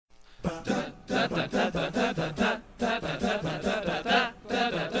Ooh,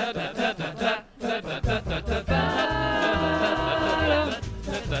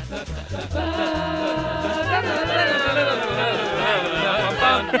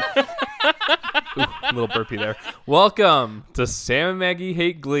 little burpee there. Welcome to Sam and Maggie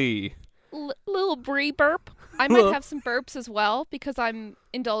Hate Glee. Little brie burp. I might have some burps as well because I'm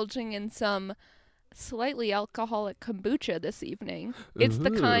indulging in some slightly alcoholic kombucha this evening. It's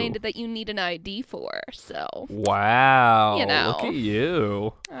the kind that you need an ID for, so. Wow. You know. Look at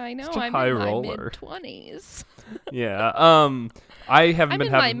you. I know, Such a I'm high in roller. my mid-20s. Yeah. I haven't I'm been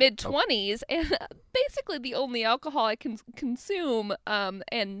in having my mid-20s, and basically the only alcohol I can consume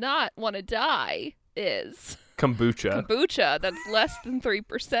and not want to die is kombucha. kombucha that's less than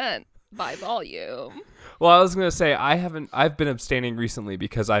 3% by volume. Well, I was going to say I've been abstaining recently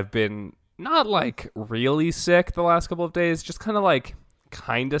because I've been not like really sick the last couple of days, just kind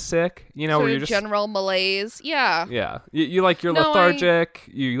of sick, you know, So where you're just general malaise. Yeah. yeah, you're like No, lethargic,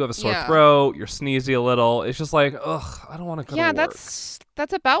 you have a sore Yeah. throat, you're sneezy a little. It's just like, ugh, I don't want to go to work.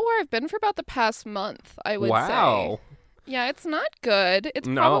 That's about where I've been for about the past month, I would say. Wow. Yeah, it's not good. It's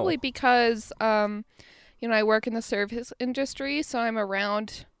No. probably because I work in the service industry, so I'm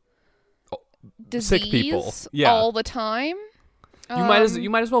around disease Sick people. Yeah. all the time. You might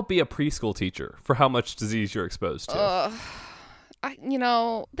as well be a preschool teacher for how much disease you're exposed to.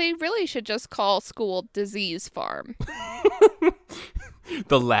 They really should just call school Disease Farm.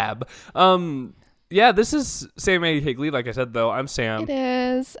 The lab. Yeah, this is Sam Maggie Hate Glee. Like I said, though, I'm Sam. It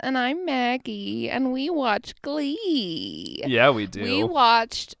is, and I'm Maggie, and we watch Glee. Yeah, we do. We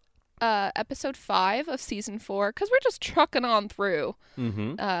watched episode 5 of season 4 because we're just trucking on through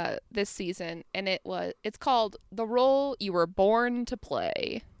this season, and it's called The Role You Were Born to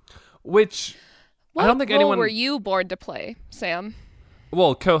Play. Which What I don't think role anyone. were you born to play, Sam?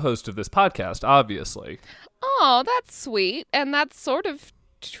 Well, co-host of this podcast, obviously. Oh, that's sweet, and that's sort of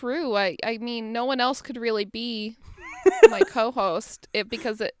true. I mean, no one else could really be my co-host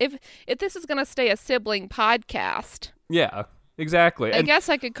because if this is gonna stay a sibling podcast, Yeah, exactly. I guess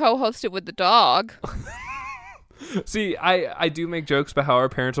I could co-host it with the dog. See, I do make jokes about how our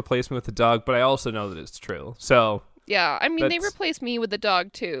parents replaced me with a dog, but I also know that it's true. So Yeah, I mean, they That's- replaced me with the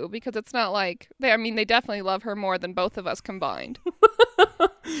dog, too, because it's not like... they definitely love her more than both of us combined.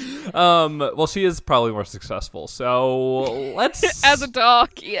 well, she is probably more successful. So let's As a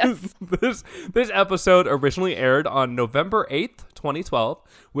dog, yes. this episode originally aired on November 8th, 2012,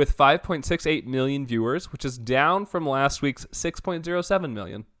 with 5.68 million viewers, which is down from last week's 6.07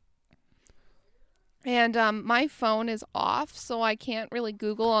 million. And my phone is off, so I can't really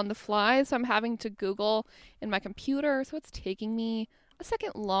Google on the fly, so I'm having to Google in my computer, so it's taking me a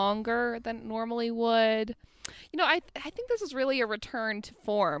second longer than it normally would. You know, I think this is really a return to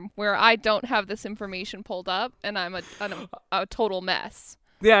form, where I don't have this information pulled up, and I'm a total mess.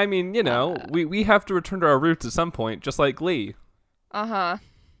 Yeah, I mean, you know, we have to return to our roots at some point, just like Glee. Uh-huh.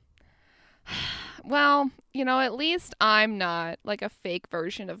 Well, at least I'm not like a fake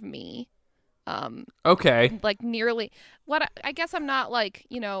version of me. Okay. Like nearly I guess I'm not like,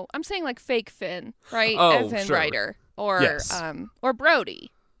 I'm saying like fake Finn, right? Oh, As in sure. Ryder or Yes. or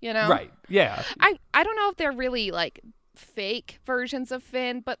Brody, Right. Yeah. I don't know if they're really like fake versions of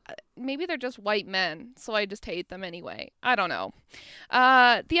Finn, but maybe they're just white men, so I just hate them anyway. I don't know.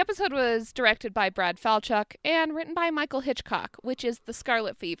 The episode was directed by Brad Falchuk and written by Michael Hitchcock, which is the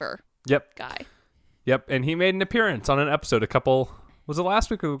Scarlet Fever Yep. guy. Yep. And he made an appearance on an episode was it last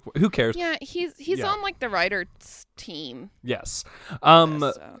week? Or, who cares? Yeah, he's Yeah. on like the writers team. Yes.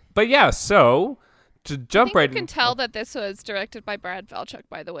 So. But yeah, so to jump right You can in. tell that this was directed by Brad Falchuk,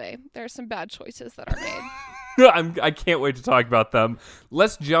 by the way. There are some bad choices that are made. I can't wait to talk about them.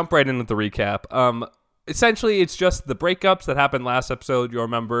 Let's jump right in with the recap. Essentially, it's just the breakups that happened last episode. You'll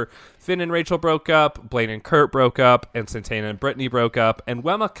remember Finn and Rachel broke up, Blaine and Kurt broke up, and Santana and Brittany broke up, and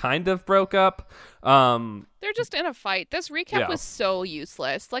Wemma kind of broke up. They're just in a fight. This recap Yeah. was so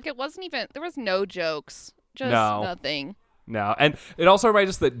useless. Like, it wasn't even... There was no jokes. Just No. nothing. No, and it also reminds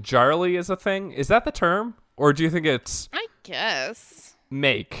us that Jarly is a thing. Is that the term? Or do you think it's I guess.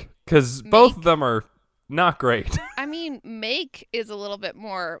 make? Because both of Make? them are not great. I mean, make is a little bit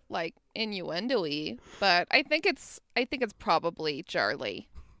more, like, innuendo-y, but I think it's probably Jarly.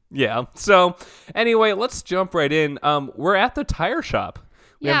 Yeah. So anyway, let's jump right in. We're at the tire shop.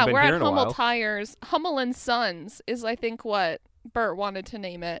 Yeah, we're at in a Hummel while. Tires. Hummel and Sons is, I think, what Bert wanted to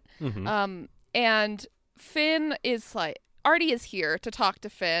name it. Mm-hmm. And Finn is like, Artie is here to talk to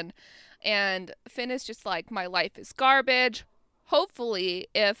Finn, and Finn is just like, my life is garbage. Hopefully,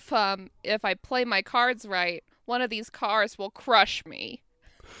 if I play my cards right, one of these cars will crush me.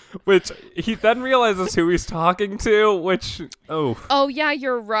 Which he then realizes who he's talking to, which, Oh, yeah,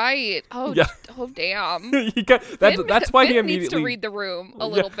 you're right. Oh, Yeah. oh damn. that's why he Finn immediately needs to read the room a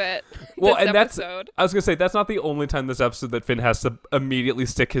little bit. Well, this and episode. I was gonna say that's not the only time this episode that Finn has to immediately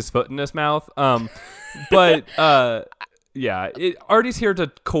stick his foot in his mouth. But yeah, Artie's here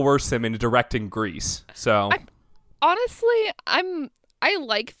to coerce him into directing Grease. So Honestly, I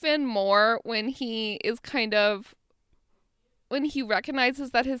like Finn more when he is when he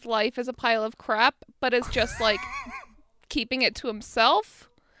recognizes that his life is a pile of crap, but is just like keeping it to himself.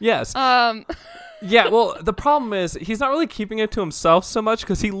 yes. Yeah, well, the problem is he's not really keeping it to himself so much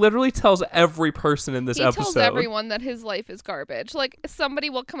because he literally tells every person in this episode. He tells everyone that his life is garbage. Like,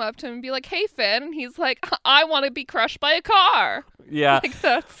 somebody will come up to him and be like, "Hey, Finn," and he's like, "I want to be crushed by a car." Yeah. Like,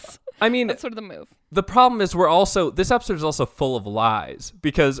 that's sort of the move. The problem is this episode is also full of lies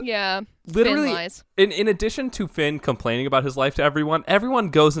because Yeah, literally, Finn lies. in addition to Finn complaining about his life to everyone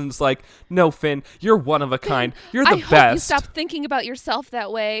goes and is like, "No, Finn, you're one of a kind. You're the I best." hope you stop thinking about yourself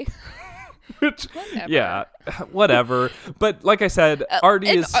that way. Which, Whatever. yeah, whatever. But like I said, Artie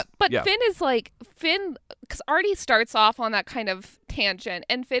is. But yeah. Finn is like because Artie starts off on that kind of tangent,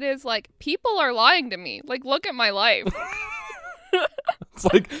 and Finn is like, "People are lying to me. Like, look at my life." It's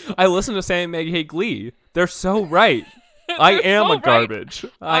like I listen to Sam and Maggie hate Glee. They're so right. I am so a garbage.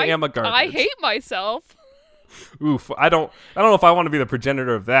 right. I am a garbage. I hate myself. Oof. I don't know if I want to be the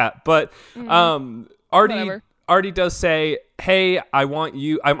progenitor of that. But Whatever. Artie does say, "Hey, I want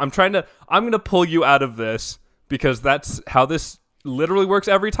you. I'm gonna pull you out of this because that's how this literally works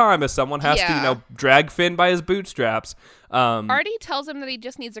every time. Is someone has to drag Finn by his bootstraps." Artie tells him that he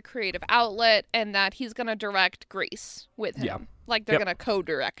just needs a creative outlet and that he's gonna direct Grease with him. Yeah. Like, they're gonna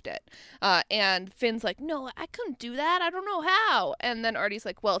co-direct it. And Finn's like, "No, I couldn't do that. I don't know how." And then Artie's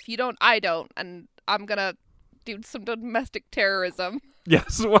like, "Well, if you don't, I don't, and I'm gonna do some domestic terrorism."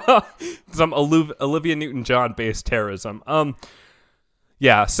 Yes, well, some Olivia Newton-John based terrorism.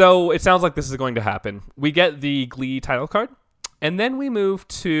 Yeah, so it sounds like this is going to happen. We get the Glee title card, and then we move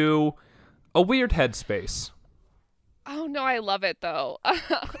to a weird headspace. Oh, no, I love it, though.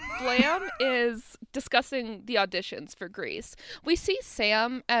 Blam is discussing the auditions for Grease. We see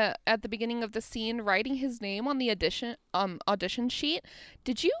Sam at the beginning of the scene writing his name on the audition sheet.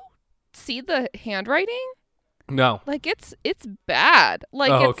 Did you see the handwriting? No. Like, it's bad.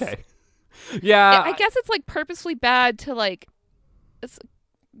 Like, okay. Yeah. I guess it's, like, purposely bad to, like,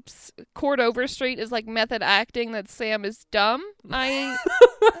 Court Overstreet is, like, method acting that Sam is dumb.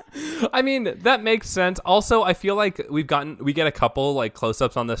 I mean, that makes sense. Also, I feel like we get a couple, like,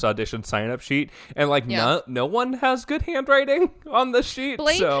 close-ups on this audition sign-up sheet, and, like, no one has good handwriting on the sheet.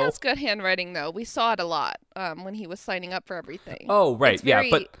 Blaine has good handwriting, though. We saw it a lot when he was signing up for everything. Oh, right. It's very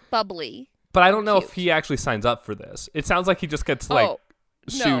but bubbly. But I don't know cute. if he actually signs up for this. It sounds like he just gets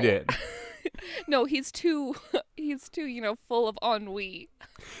shooed in. No, he's too full of ennui.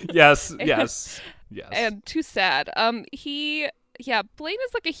 Yes. And too sad. Blaine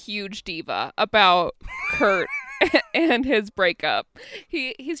is like a huge diva about Kurt and his breakup.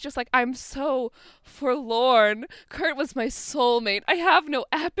 He's just like, "I'm so forlorn. Kurt was my soulmate. I have no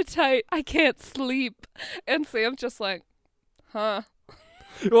appetite. I can't sleep." And Sam's just like, "Huh.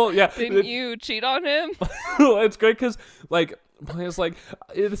 Well, yeah. Didn't you cheat on him?" It's great because, like, Blaine's like,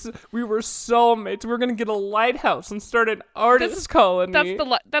 we were soulmates. We were gonna get a lighthouse and start an artist colony.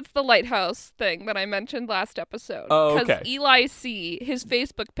 That's the lighthouse thing that I mentioned last episode. Oh, okay. Because Eli C, his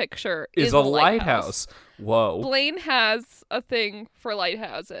Facebook picture is a lighthouse. Whoa. Blaine has a thing for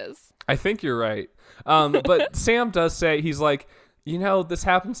lighthouses. I think you're right. But Sam does say, he's like, this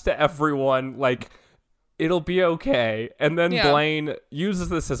happens to everyone. Like, it'll be okay. And then Blaine uses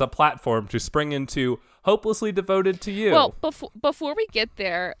this as a platform to spring into Hopelessly Devoted to You. Well, before we get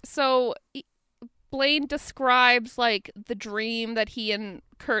there, so Blaine describes, like, the dream that he and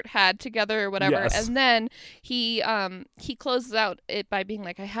Kurt had together or whatever, Yes. and then he closes out it by being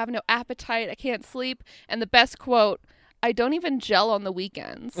like, "I have no appetite, I can't sleep," and the best quote, "I don't even gel on the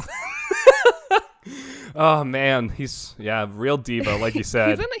weekends." Oh man, he's real diva, like you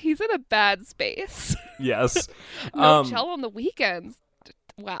said. he's in a bad space. Yes. No gel on the weekends.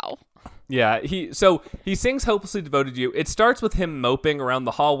 Wow. Yeah, he sings Hopelessly Devoted to You. It starts with him moping around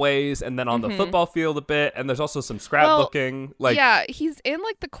the hallways and then on the football field a bit, and there's also some scrapbooking. He's in,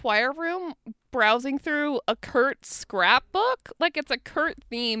 like, the choir room browsing through a Kurt scrapbook. Like, it's a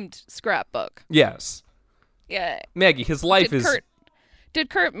Kurt-themed scrapbook. Yes. Yeah. Maggie, his life Did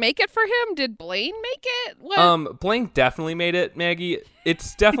Kurt make it for him? Did Blaine make it? What? Blaine definitely made it, Maggie.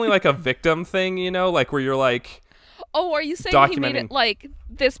 It's definitely like a victim thing, like where you're like... Oh, are you saying he made it, like,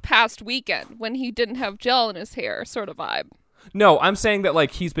 this past weekend when he didn't have gel in his hair sort of vibe? No, I'm saying that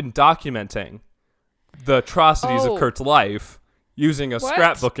like he's been documenting the atrocities of Oh. Kurt's life using a What?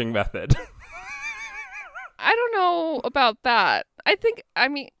 scrapbooking method. I don't know about that. I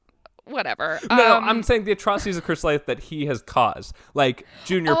mean, whatever. No, I'm saying the atrocities of Kurt's life that he has caused, like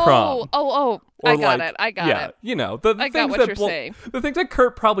junior prom. Oh, Or I got like, it. I got yeah, it. you know, the I things got what that you're saying. the things that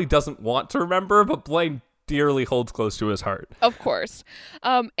Kurt probably doesn't want to remember, but Blaine dearly holds close to his heart. Of course.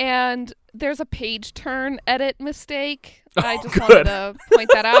 And there's a page turn edit mistake. I just good. wanted to point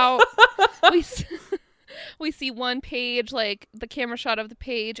that out. We see one page, like the camera shot of the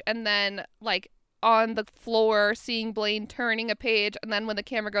page, and then like on the floor seeing Blaine turning a page, and then when the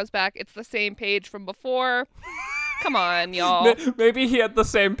camera goes back, it's the same page from before. Come on, y'all. Maybe he had the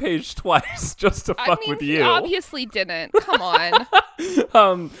same page twice just to fuck with he you. obviously didn't. Come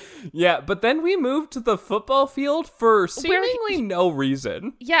on. Yeah, but then we moved to the football field for seemingly no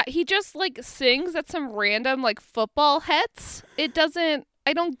reason. Yeah, he just like sings at some random like football hits.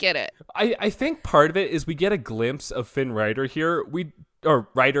 I don't get it. I think part of it is we get a glimpse of Finn Rider here. Or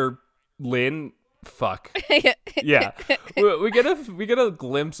Rider Lynn. Fuck. Yeah. We get a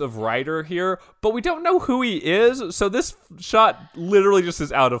glimpse of Ryder here, but we don't know who he is, so this shot literally just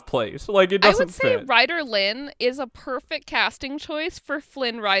is out of place. Like, it doesn't fit. I would say Ryder Lynn is a perfect casting choice for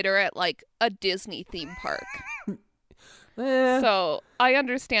Flynn Rider at like a Disney theme park. So I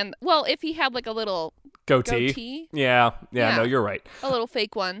understand. Well, if he had like a little goatee. Yeah, Yeah. no, you're right. A little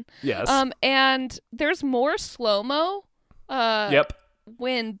fake one. Yes. And there's more slow-mo. Yep.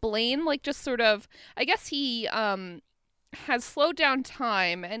 When Blaine like just sort of, I guess he has slowed down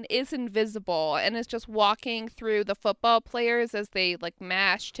time and is invisible and is just walking through the football players as they like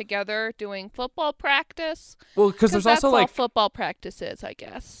mash together doing football practice. Well, because there's that's also all like football practices, I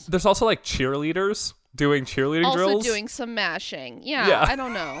guess. there's also like cheerleaders doing cheerleading Also drills. doing some mashing. Yeah, Yeah. I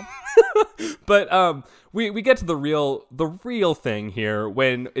don't know. But we get to the real thing here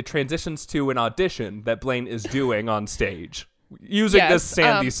when it transitions to an audition that Blaine is doing on stage using this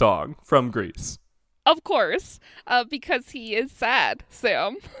Sandy song from Grease. Of course, because he is sad,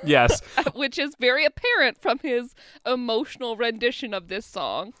 Sam. Yes. Which is very apparent from his emotional rendition of this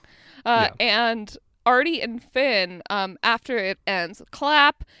song. Yeah. And Artie and Finn, after it ends,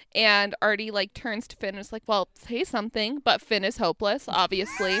 clap, and Artie like turns to Finn and is like, well, say something, but Finn is hopeless,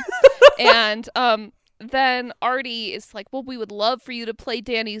 obviously. And then Artie is like, well, we would love for you to play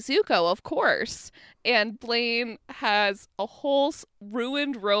Danny Zuko, of course. And Blaine has a whole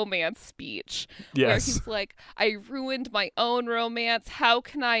ruined romance speech where Yes. he's like, I ruined my own romance. How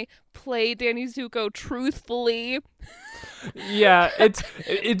can I play Danny Zuko truthfully? Yeah,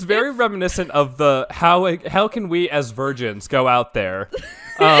 it's very reminiscent of the how can we as virgins go out there?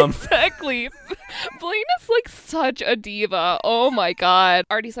 Exactly. Blaine is like such a diva. Oh my god.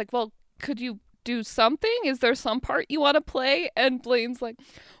 Artie's like, well, could you do something? Is there some part you want to play? And Blaine's like,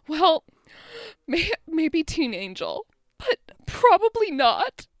 well, maybe Teen Angel, but probably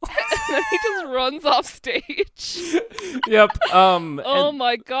not. And then he just runs off stage. Yep. Oh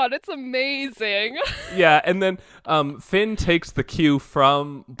my god, it's amazing. Yeah, and then Finn takes the cue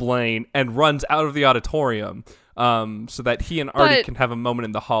from Blaine and runs out of the auditorium so that he and Artie But- can have a moment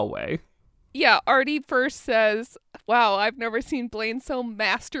in the hallway. Yeah, Artie first says, wow, I've never seen Blaine so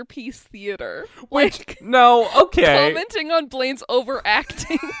masterpiece theater. Like, No, okay. commenting on Blaine's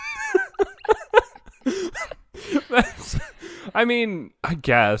overacting. I mean, I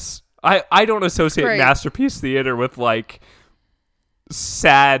guess. I don't associate Great. masterpiece theater with like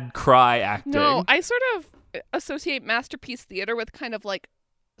sad cry acting. No, I sort of associate masterpiece theater with kind of like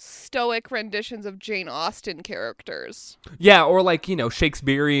stoic renditions of Jane Austen characters. Yeah, or like,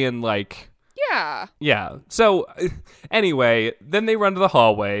 Shakespearean like Yeah. So anyway, then they run to the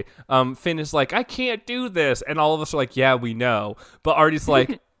hallway. Finn is like, I can't do this. And all of us are like, yeah, we know. But Artie's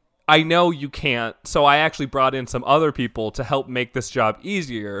like, I know you can't. So I actually brought in some other people to help make this job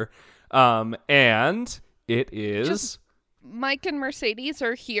easier. And it is... Mike and Mercedes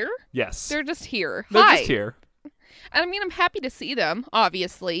are here. Yes. They're just here. They're Hi. just here. And I mean, I'm happy to see them,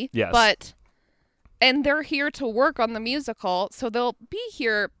 obviously. Yes. And they're here to work on the musical, so they'll be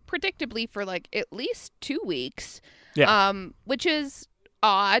here predictably for like at least 2 weeks. Yeah. Which is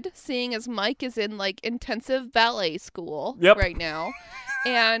odd, seeing as Mike is in like intensive ballet school Yep. right now,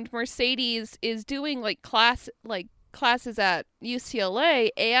 and Mercedes is doing like classes at UCLA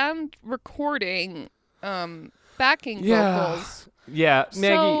and recording backing vocals. Yeah, Maggie.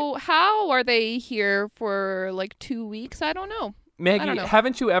 So how are they here for like 2 weeks? I don't know. I Maggie, don't know.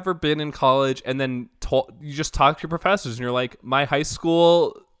 haven't you ever been in college and then you just talk to your professors and you're like, my high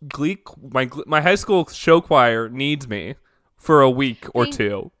school my high school show choir needs me for a week or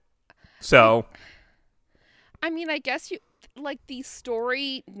two. So, I mean, I guess like the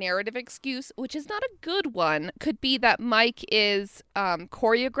story narrative excuse, which is not a good one, could be that Mike is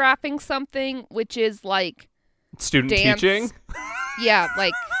choreographing something, which is like Student dance. teaching. Yeah,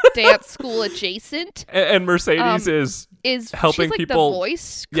 like dance school adjacent. And Mercedes is helping she's like people. the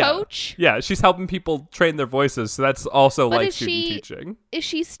voice Yeah. coach. Yeah, she's helping people train their voices, so that's also But like is student she- teaching. Is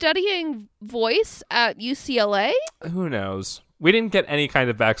she studying voice at UCLA? Who knows? We didn't get any kind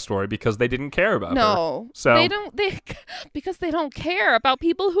of backstory because they didn't care about her. No, So they don't. Because they don't care about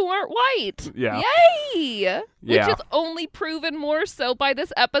people who aren't white. Yeah. Yay! Yeah. Which is only proven more so by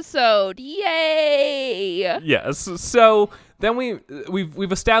this episode. Yay! Yes. So then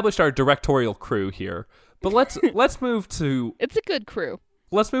we've established our directorial crew here, but let's move to It's a good crew.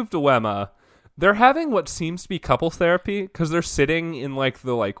 Wemma. They're having what seems to be couples therapy because they're sitting in like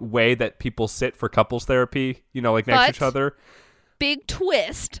the way that people sit for couples therapy, like next to each But- other. Big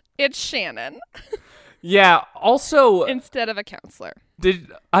twist. It's Shannon Yeah. Also, instead of a counselor.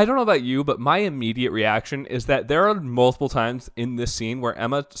 I don't know about you, but my immediate reaction is that there are multiple times in this scene where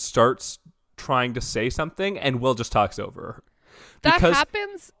Emma starts trying to say something and Will just talks over her. That Because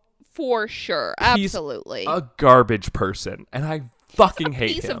happens for sure. he's Absolutely. a garbage person, and I fucking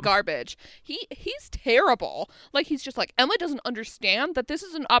hate Piece him. of garbage. He's terrible. Like, he's just like, Emma doesn't understand that this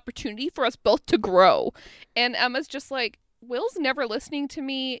is an opportunity for us both to grow. And Emma's just like, Will's never listening to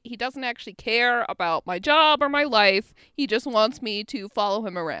me. He doesn't actually care about my job or my life. He just wants me to follow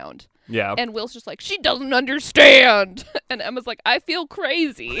him around. Yeah. And Will's just like, she doesn't understand. And Emma's like, I feel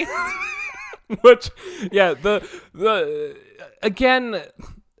crazy. Which, yeah, the again,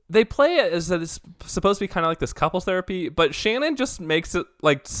 they play it as that it's supposed to be kind of like this couples therapy, but Shannon just makes it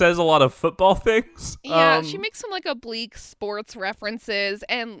says a lot of football things. Yeah, she makes some like oblique sports references,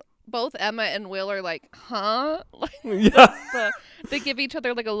 and both Emma and Will are like, huh? Like, Yeah. they give each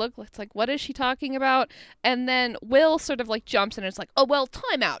other like a look. It's like, what is she talking about? And then Will sort of like jumps in and it's like, oh, well,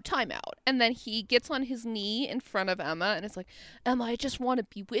 time out. And then he gets on his knee in front of Emma and it's like, Emma, I just want to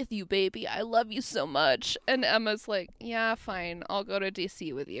be with you, baby. I love you so much. And Emma's like, yeah, fine. I'll go to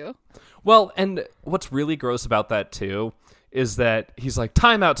DC with you. Well, and what's really gross about that too is that he's like,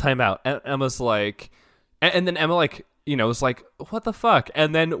 time out. And Emma's like, and then Emma is like, what the fuck?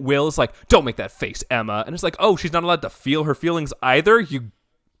 And then Will is like, don't make that face, Emma. And it's like, oh, she's not allowed to feel her feelings either, you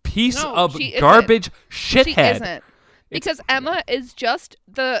piece No, of she isn't. garbage She shithead. isn't. Because Emma is just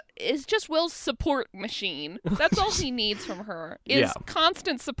Will's support machine. That's all he needs from her is Yeah.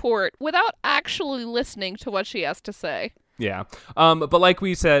 constant support without actually listening to what she has to say. Yeah. But like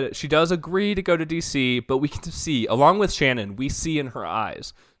we said, she does agree to go to DC, but we can see, along with Shannon, we see in her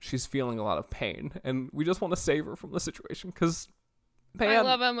eyes, she's feeling a lot of pain. And we just want to save her from the situation because, I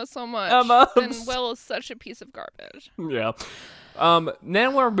love Emma so much. Emma. And Will is such a piece of garbage. Yeah.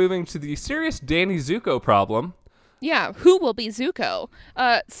 Now we're moving to the serious Danny Zuko problem. Yeah, who will be Zuko?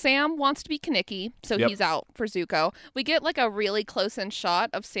 Sam wants to be Kaneki, so Yep. he's out for Zuko. We get like a really close-in shot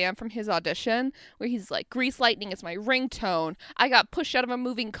of Sam from his audition where he's like, Grease Lightning is my ringtone. I got pushed out of a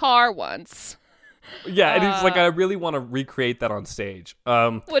moving car once. Yeah, and he's like, I really want to recreate that on stage.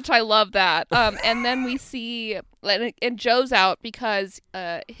 Which I love that. And then we see, and Joe's out because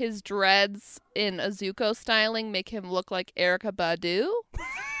his dreads in a Zuko styling make him look like Erykah Badu.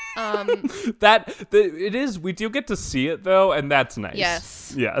 It is. We do get to see it though, and that's nice.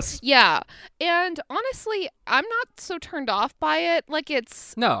 Yes. Yeah. And honestly, I'm not so turned off by it. Like,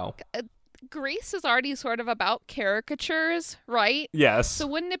 it's No. Grease is already sort of about caricatures, right? Yes. So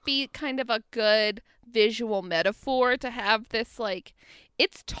wouldn't it be kind of a good visual metaphor to have this, like,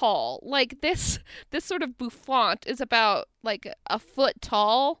 it's tall. Like, this sort of bouffant is about like a foot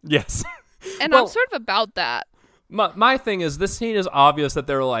tall. Yes. And Well, I'm sort of about that. My thing is, this scene is obvious that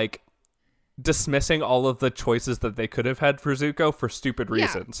they're like dismissing all of the choices that they could have had for Zuko for stupid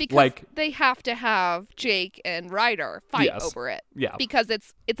reasons. Yeah, because like, they have to have Jake and Ryder fight Yes. over it. Yeah. Because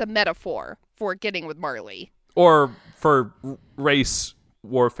it's a metaphor for getting with Marley. or for race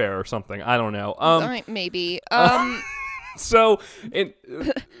warfare or something. I don't know. Maybe. So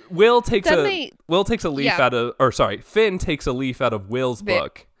Will takes Then a leaf yeah. out of, or sorry, Finn takes a leaf out of Will's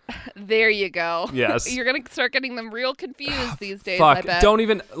book. There you go. Yes. You're going to start getting them real confused these days, Fuck! I bet. Don't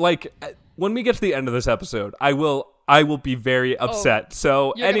even when we get to the end of this episode, I will be very upset.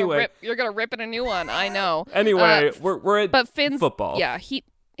 So anyway, you're gonna rip in a new one. I know. anyway, we're at But Finn's football. Yeah, he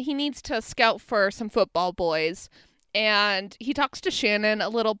needs to scout for some football boys, and he talks to Shannon a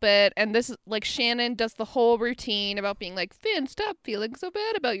little bit. And this is like Shannon does the whole routine about being like, Finn, stop feeling so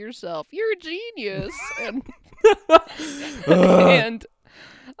bad about yourself. You're a genius. And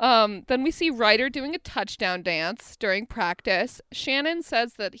Then we see Ryder doing a touchdown dance during practice. Shannon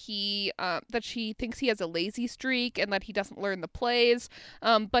says that that she thinks he has a lazy streak and that he doesn't learn the plays.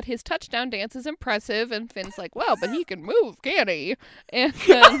 But his touchdown dance is impressive, and Finn's like, "Well, but he can move, can he?" And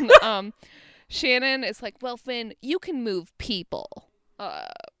then Shannon is like, "Well, Finn, you can move people."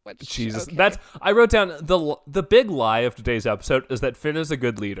 Jesus, okay. I wrote down the big lie of today's episode is that Finn is a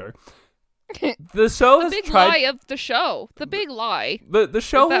good leader. The show has big tried. lie of the show. The big lie. The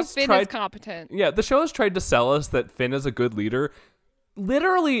show is that has Finn tried. is competent. Yeah, the show has tried to sell us that Finn is a good leader,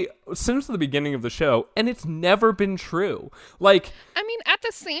 literally since the beginning of the show, and it's never been true. Like, I mean, at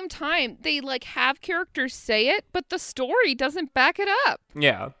the same time, they like have characters say it, but the story doesn't back it up.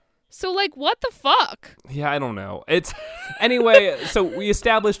 yeah. So, like, what the fuck? Yeah, I don't know. It's anyway. So we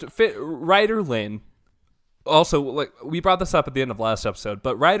established Ryder Lynn. Also, like we brought this up at the end of last episode,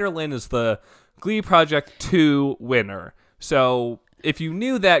 but Ryder Lynn is the Glee Project 2 winner. So if you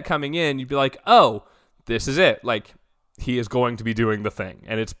knew that coming in, you'd be like, "Oh, this is it." Like he is going to be doing the thing,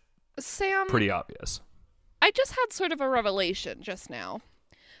 and it's Sam, pretty obvious. I just had sort of a revelation just now.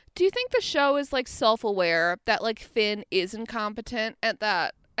 Do you think the show is like self-aware that like Finn is incompetent at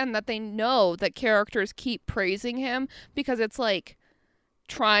that, and that they know that characters keep praising him because it's like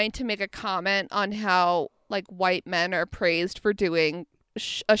trying to make a comment on how like white men are praised for doing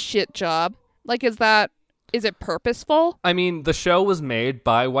a shit job? Like, is it purposeful? I mean, the show was made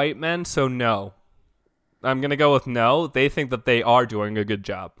by white men, so no. I'm gonna go with no. They think that they are doing a good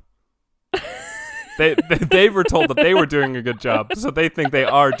job. They were told that they were doing a good job, so they think they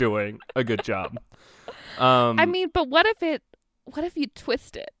are doing a good job. I mean, but what if you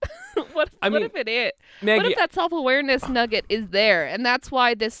twist it? What if it is? Maggie, what if that self-awareness nugget is there, and that's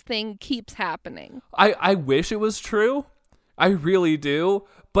why this thing keeps happening? I wish it was true. I really do.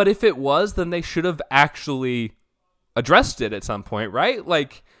 But if it was, then they should have actually addressed it at some point, right?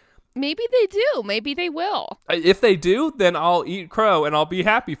 Like, maybe they do. Maybe they will. if they do, then I'll eat crow and I'll be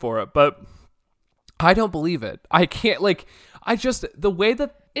happy for it. But I don't believe it. I can't, like, the way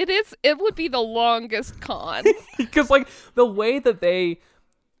that it would be the longest con. because like the way that they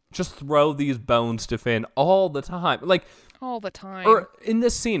just throw these bones to Finn all the time, like all the time. or in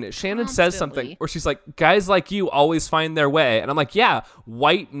this scene, Shannon says something Constantly. where she's like, "Guys like you always find their way," and I'm like, "Yeah,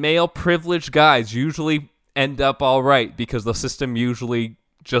 white male privileged guys usually end up all right because the system usually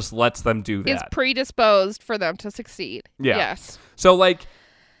just lets them do Is that." predisposed for them to succeed. Yeah. Yes. So like,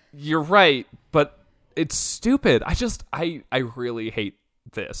 you're right, but it's stupid. I really hate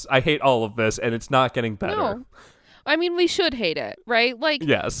this. I hate all of this, and it's not getting better. No. I mean, we should hate it, right? Like,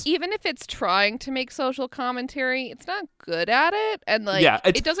 Yes. even if it's trying to make social commentary, it's not good at it. And, like, Yeah,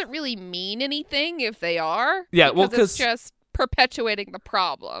 it doesn't really mean anything if they are. Yeah, well, because it's just perpetuating the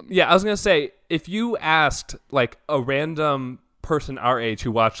problem. Yeah, I was going to say, if you asked, like, a random person our age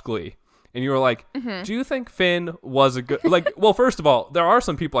who watched Glee, and you were like, do you think Finn was a good... Like, well, first of all, there are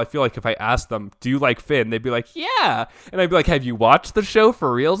some people I feel like if I asked them, do you like Finn? They'd be like, yeah. And I'd be like, have you watched the show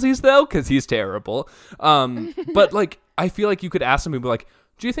for realsies, though? Because he's terrible. But, like, I feel like you could ask them and be like,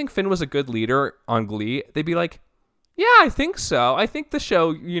 do you think Finn was a good leader on Glee? They'd be like, yeah, I think so. I think the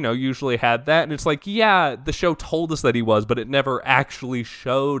show, usually had that. And it's like, yeah, the show told us that he was, but it never actually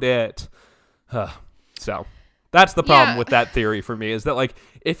showed it. So that's the problem with that theory for me, is that, like,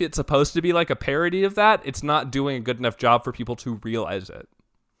 if it's supposed to be like a parody of that, it's not doing a good enough job for people to realize it.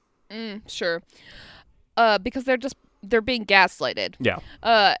 Sure. Because they're being gaslighted. Yeah.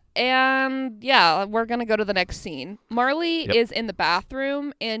 And yeah, we're going to go to the next scene. Marley is in the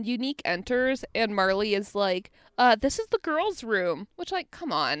bathroom and Unique enters and Marley is like, this is the girls' room, which, like,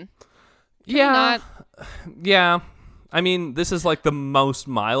 come on. Yeah. I mean, this is like the most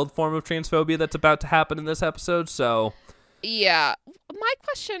mild form of transphobia that's about to happen in this episode, so... Yeah. My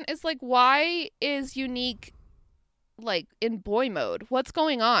question is, like, why is Unique, like, in boy mode? What's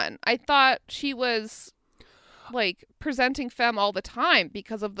going on? I thought she was, like, presenting femme all the time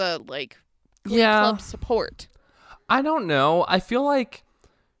because of the, like, Glee Club support. I don't know. I feel like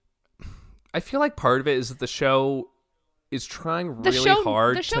part of it is that the show is trying really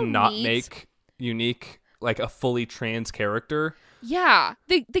hard to not make Unique like a fully trans character. Yeah,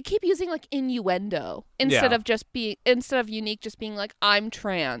 they keep using like innuendo instead of Unique just being like, I'm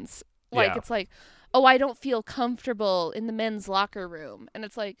trans. Like, it's like, oh, I don't feel comfortable in the men's locker room, and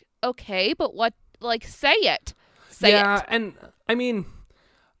it's like, okay, but what? Like, say it. Yeah, and I mean,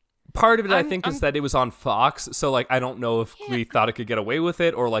 part of it I think is that it was on Fox, so like I don't know if Glee thought it could get away with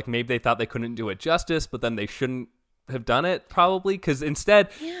it, or like maybe they thought they couldn't do it justice, but then they shouldn't have done it probably, because instead,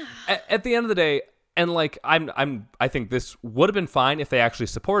 at the end of the day, And like I think this would have been fine if they actually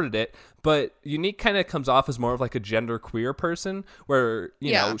supported it, but Unique kind of comes off as more of like a gender queer person, where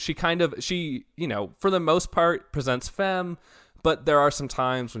you know she you know for the most part presents femme, but there are some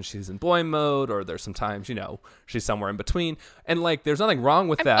times when she's in boy mode, or there's some times you know she's somewhere in between, and like there's nothing wrong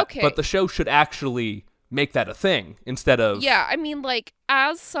with that. Okay. But the show should actually make that a thing instead of I mean, like,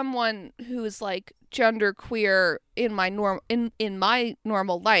 as someone who's like gender queer in my in my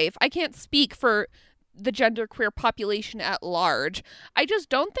normal life, I can't speak for the gender queer population at large. I just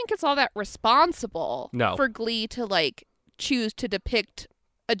don't think it's all that responsible for Glee to like choose to depict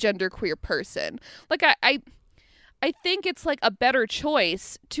a gender queer person. Like I think it's like a better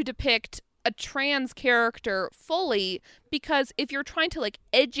choice to depict a trans character fully, because if you're trying to like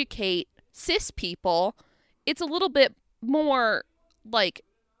educate cis people, it's a little bit more like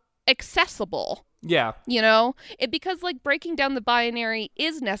accessible. Yeah. You know? Because like breaking down the binary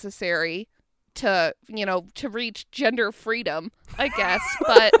is necessary to, you know, to reach gender freedom, I guess.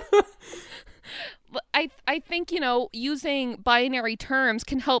 But I think, you know, using binary terms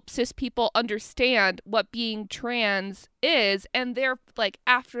can help cis people understand what being trans is, and they're like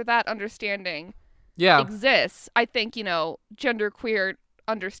after that understanding exists, I think, you know, genderqueer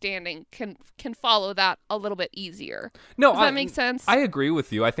understanding can follow that a little bit easier. Does that make sense? I agree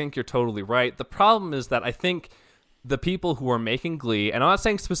with you. I think you're totally right. The problem is that I think the people who are making Glee, and I'm not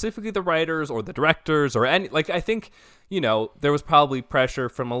saying specifically the writers or the directors or any, like, I think, you know, there was probably pressure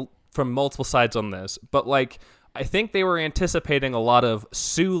from multiple sides on this, but like, I think they were anticipating a lot of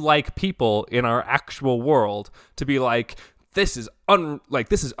Sue-like people in our actual world to be like, this is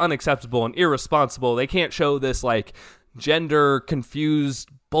unacceptable and irresponsible. They can't show this like gender confused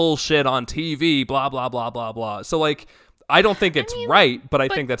bullshit on TV, blah blah blah blah blah. So like, I don't think it's right, but I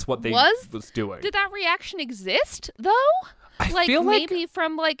think that's what they was doing. Did that reaction exist though? I feel like maybe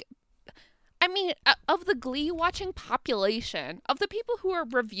from like, I mean, of the Glee watching population, of the people who are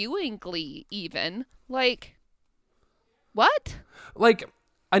reviewing Glee, even like, what? Like,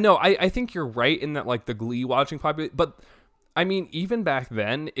 I know, I think you're right in that like the Glee watching population, but I mean, even back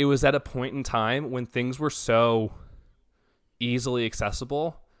then, it was at a point in time when things were so easily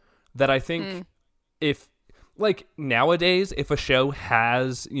accessible that I think if, like, nowadays, if a show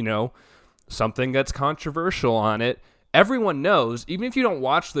has, you know, something that's controversial on it, everyone knows, even if you don't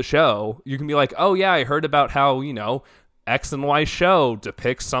watch the show, you can be like, oh yeah, I heard about how, you know, X and Y show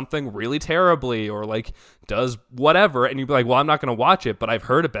depicts something really terribly or like does whatever, and you'd be like, well, I'm not going to watch it, but I've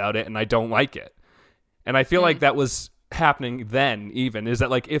heard about it and I don't like it. And I feel like that was happening then, even, is that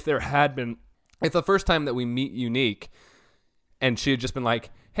like if the first time that we meet Unique and she had just been like,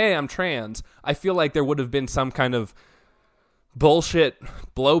 hey, I'm trans, I feel like there would have been some kind of bullshit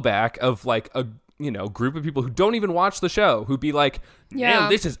blowback of like a, you know, group of people who don't even watch the show who'd be like, man,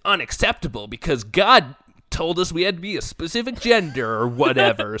 this is unacceptable because God told us we had to be a specific gender or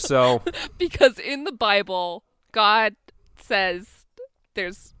whatever. So because in the Bible, God says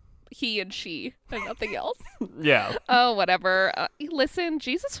there's he and she and nothing else. Yeah. Oh, whatever. Listen,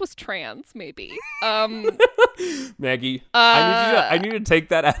 Jesus was trans, maybe. Maggie, I need you to take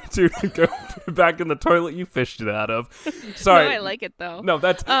that attitude and go back in the toilet you fished it out of. Sorry. No, I like it though. No,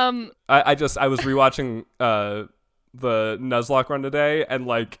 that's I was rewatching the Nuzlocke run today, and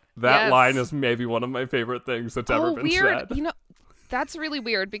like that line is maybe one of my favorite things that's ever been said. You know, that's really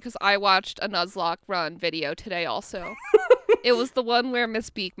weird because I watched a Nuzlocke run video today also. It was the one where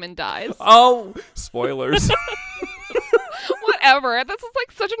Miss Beekman dies. Oh, spoilers. Whatever. This is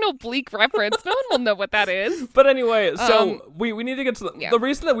like such an oblique reference. No one will know what that is. But anyway, so we need to get to the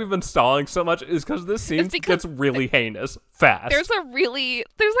reason that we've been stalling so much is because this scene gets really heinous fast. There's like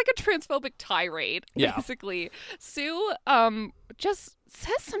a transphobic tirade, basically. Sue just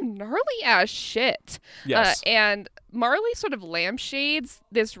says some gnarly ass shit. Yes. And Marley sort of lampshades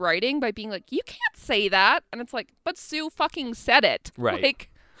this writing by being like, you can't say that. And it's like, but Sue fucking said it. Right. Like,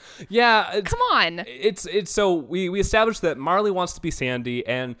 yeah, come on. It's so we established that Marley wants to be Sandy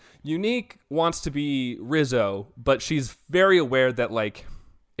and Unique wants to be Rizzo, but she's very aware that like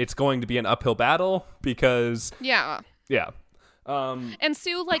it's going to be an uphill battle because and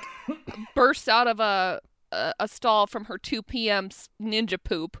Sue like bursts out of a stall from her 2 p.m. ninja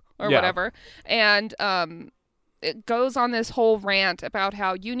poop or whatever, and it goes on this whole rant about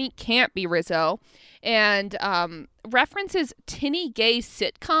how Unique can't be Rizzo, and references tinny gay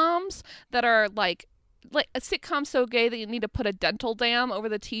sitcoms that are like a sitcom so gay that you need to put a dental dam over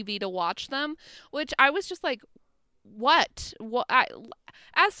the TV to watch them, which I was just like, what?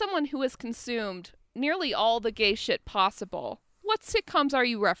 As someone who has consumed nearly all the gay shit possible, what sitcoms are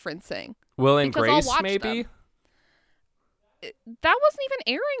you referencing? Will and Grace, maybe? That wasn't even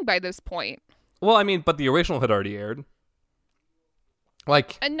airing by this point. Well, I mean, but the original had already aired.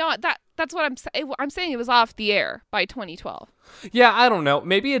 Like, And not that's what I'm saying. I'm saying it was off the air by 2012. yeah, I don't know.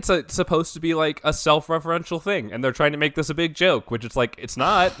 Maybe it's supposed to be like a self-referential thing, and they're trying to make this a big joke, which it's like it's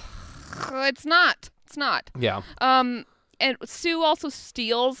not. It's not. It's not. Yeah, And Sue also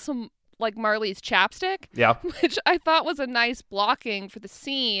steals some like Marley's chapstick, yeah, which I thought was a nice blocking for the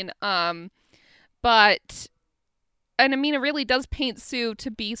scene. But and I mean, it really does paint Sue to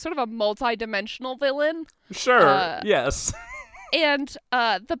be sort of a multi-dimensional villain. sure, yes, And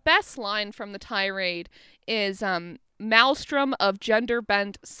the best line from the tirade is Maelstrom of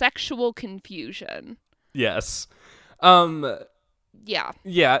gender-bent sexual confusion. yes. Yeah.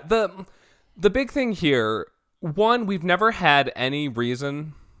 Yeah, the big thing here, one, we've never had any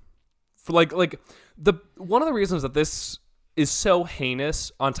reason for like the one of the reasons that this is so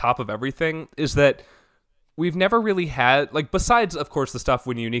heinous on top of everything is that we've never really had, like, besides of course the stuff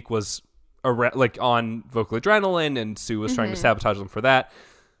when Unique was like on Vocal Adrenaline and Sue was trying to sabotage them for that,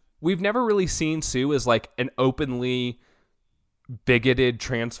 we've never really seen Sue as like an openly bigoted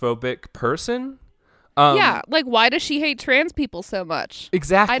transphobic person. Yeah, like why does she hate trans people so much?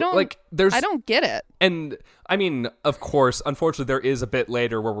 Exactly. I don't I don't get it. And I mean, of course, unfortunately, there is a bit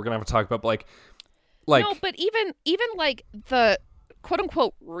later where we're gonna have to talk about like No, but even like the quote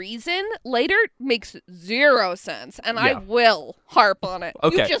unquote reason later makes zero sense, and I will harp on it.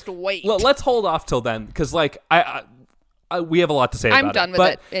 Okay. You just wait. Well, let's hold off till then because like I we have a lot to say about it. I'm done with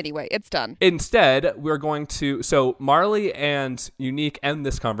but it anyway. It's done. Instead, we're going to Marley and Unique end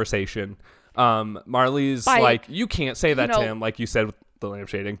this conversation. Marley's like, you can't say that to him, like you said with the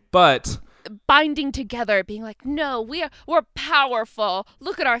lampshading, but binding together, being like, no, we're powerful.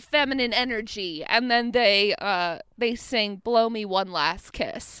 Look at our feminine energy, and then they sing "Blow Me One Last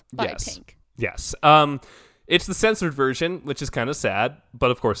Kiss" by Pink. Yes. It's the censored version, which is kind of sad,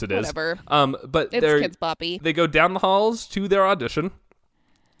 but of course it is. Whatever. But it's Kids Boppy. They go down the halls to their audition.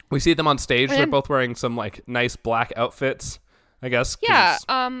 We see them on stage. They're both wearing some like nice black outfits, I guess. Yeah.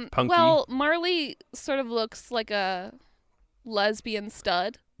 Punky. Well, Marley sort of looks like a lesbian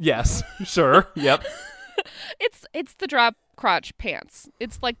stud. Yes. Sure. Yep. It's the drop crotch pants.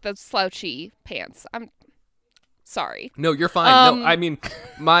 It's like the slouchy pants. I'm sorry. No, you're fine. No, I mean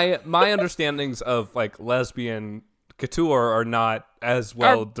my understandings of like lesbian couture are not as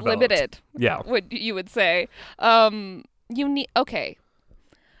well developed. Limited. Yeah. What you would say. You need okay.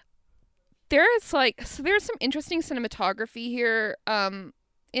 There's some interesting cinematography here.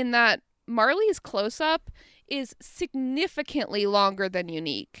 In that Marley's close up is significantly longer than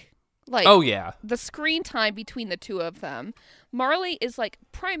Unique. Like, oh yeah, the screen time between the two of them. Marley is like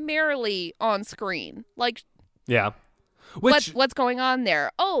primarily on screen. Like, yeah. Which what's going on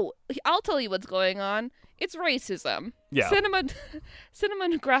there? Oh, I'll tell you what's going on. It's racism. Yeah.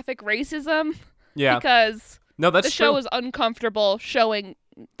 Cinematographic racism. Yeah. Because that's the show true. is uncomfortable showing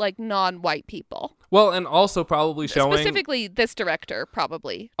like non-white people. Well, and also probably showing specifically this director,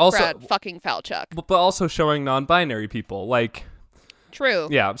 probably also Brad fucking Falchuk, but also showing non-binary people. Like, true.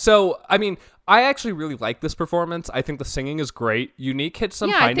 Yeah. So I mean, I actually really like this performance. I think the singing is great. Unique hits some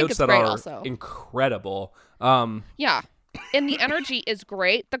high notes that are also incredible. Yeah, and the energy is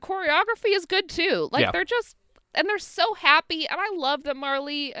great. The choreography is good too. Like they're so happy, and I love that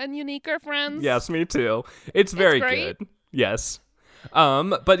Marley and Unique are friends. Yes, me too. It's very good. Yes.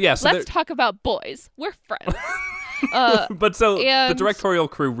 But yeah, so let's talk about boys. We're friends. But so the directorial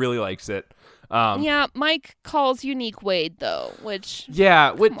crew really likes it. Yeah, Mike calls Unique Wade though, which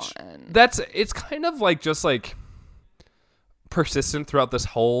it's kind of like just like persistent throughout this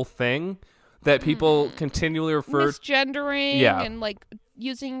whole thing that people continually refer misgendering and like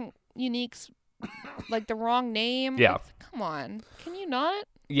using Unique's like the wrong name. Yeah. Come on. Can you not?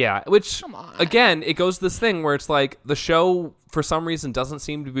 Yeah, which again, it goes this thing where it's like the show for some reason doesn't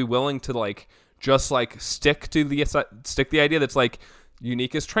seem to be willing to like just like stick the idea that's like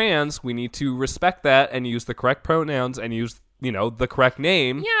Unique is trans. We need to respect that and use the correct pronouns and use the correct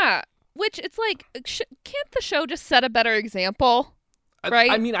name. Yeah, which it's like can't the show just set a better example?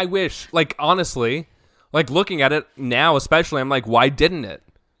 Right? I mean, I wish. Like honestly, like looking at it now, especially, I'm like, why didn't it?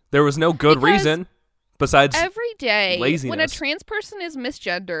 There was no good reason. Besides every day laziness. When a trans person is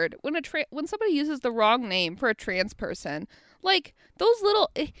misgendered, when somebody uses the wrong name for a trans person, like those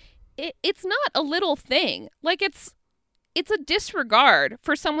little it's not a little thing. Like it's a disregard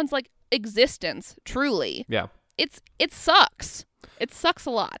for someone's like existence, truly. Yeah. It sucks. It sucks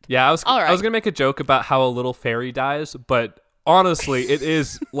a lot. Yeah, I was going to make a joke about how a little fairy dies, but honestly, it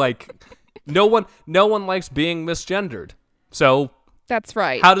is like no one likes being misgendered. So that's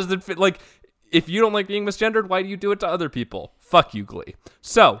right. How does it fit? Like if you don't like being misgendered, why do you do it to other people? Fuck you, Glee.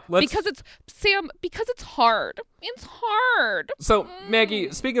 So let's. Because it's hard. It's hard. So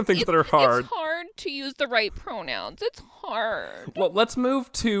Maggie, speaking of things that are hard, It's hard to use the right pronouns. It's hard. well, let's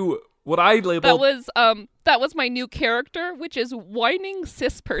move to what I labeled. That was my new character, which is whining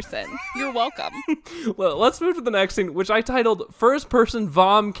cis person. You're welcome. Well, let's move to the next scene, which I titled First Person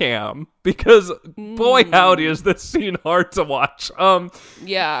Vom Cam, because boy howdy is this scene hard to watch.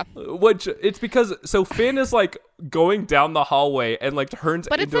 Yeah. Which it's because so Finn is like going down the hallway and like turns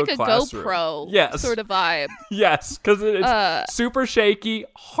But it's into like a classroom. GoPro Yes. sort of vibe. Yes, because it's super shaky,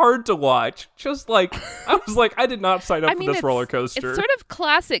 hard to watch. Just like I was like, I did not sign up for this roller coaster. It's sort of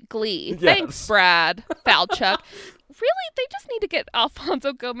classic Glee. Yes. Thanks, Brad Falchuk. Really, they just need to get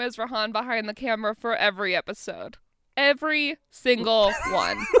Alfonso Gomez Rahan behind the camera for every episode. Every single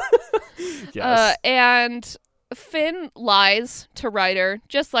one. Yes. And Finn lies to Ryder,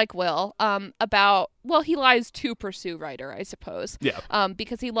 just like Will, he lies to pursue Ryder, I suppose. Yeah.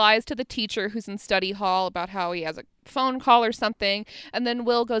 Because he lies to the teacher who's in study hall about how he has a phone call or something. And then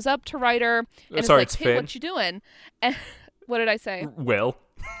Will goes up to Ryder and is like, it's hey, Finn. what you doing? And what did I say? Will.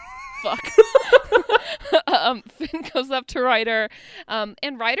 Fuck. Finn goes up to Ryder,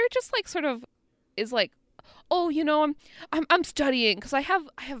 and Ryder just like sort of is like, oh, I'm studying because I have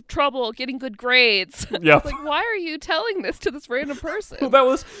trouble getting good grades. Yeah. It's like, why are you telling this to this random person? Well, that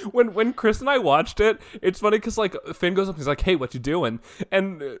was when Chris and I watched it. It's funny because like Finn goes up, he's like, "Hey, what you doing?"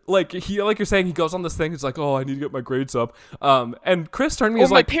 And like you're saying, he goes on this thing. He's like, "Oh, I need to get my grades up." And Chris turned to me, or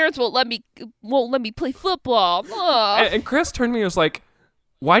was my like, parents won't let me play football. and Chris turned to me and was like,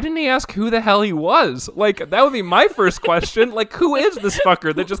 why didn't he ask who the hell he was? Like, that would be my first question. Like, who is this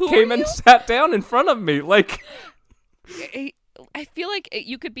fucker that just came and sat down in front of me? Like, I feel like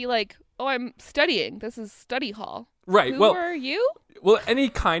you could be like, oh, I'm studying. This is study hall. right. Who are you? Well, and he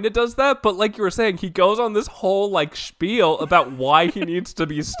kind of does that, but like you were saying, he goes on this whole like spiel about why he needs to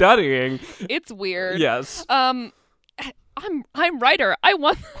be studying. It's weird. Yes. I'm Ryder. I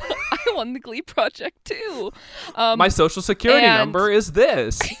won the Glee project too. My social security number is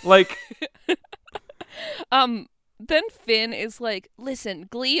this. Like, then Finn is like, listen,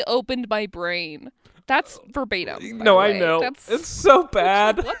 Glee opened my brain. That's verbatim. no, I know. It's so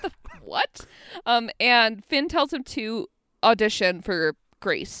bad. What? And Finn tells him to audition for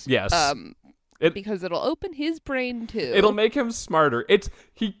Grace. Yes. Because it'll open his brain too. It'll make him smarter.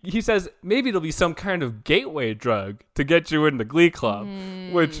 He says maybe it'll be some kind of gateway drug to get you into Glee Club,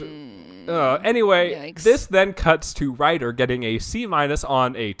 which anyway, Yikes. This then cuts to Ryder getting a C-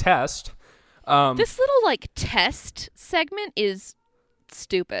 on a test. This little like test segment is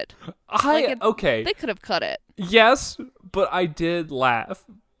stupid. Okay. They could have cut it. Yes, but I did laugh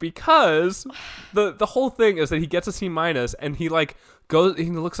because the whole thing is that he gets a C- and he like goes, he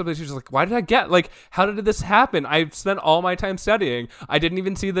looks up at the teacher's like, why did I get, like, how did this happen? I've spent all my time studying. I didn't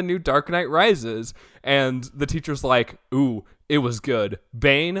even see the new Dark Knight Rises. And the teacher's like, ooh, it was good.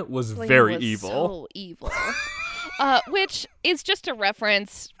 Bane was very evil. So evil. Which is just a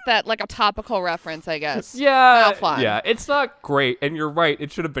reference that, like a topical reference, I guess. Yeah. Fun. Yeah, it's not great. And you're right,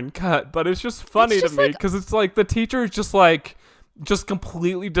 it should have been cut. But it's just funny to me because it's like the teacher just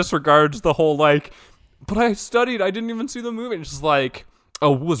completely disregards the whole like, but I studied, I didn't even see the movie. And she's like,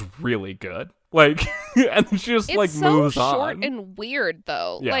 oh, it was really good. Like, and she just like moves on. It's so short and weird,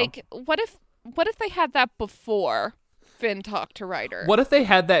 though. Yeah. Like, what if they had that before Finn talked to Ryder? What if they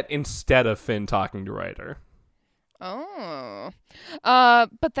had that instead of Finn talking to Ryder? Oh.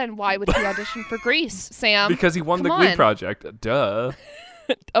 But then why would he audition for Grease, Sam? Because he won the Glee project. Duh.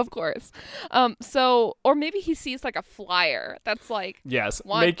 Of course. Or maybe he sees like a flyer that's like, yes,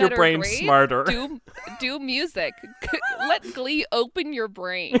 want make your better brain grades? smarter. Do music. Let Glee open your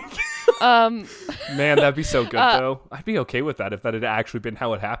brain. Man, that'd be so good though. I'd be okay with that if that had actually been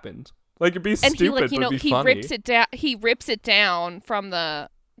how it happened. Like, it'd be stupid, but it'd be funny. He rips it down from the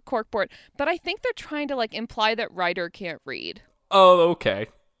corkboard. But I think they're trying to like imply that Ryder can't read. Oh, okay.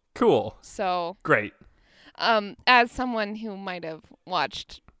 Cool. So great. As someone who might have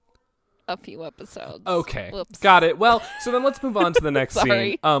watched a few episodes. Okay. Whoops. Got it. Well, so then let's move on to the next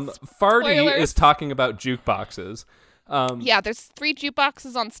scene. Farty Spoilers. is talking about jukeboxes. Yeah, there's 3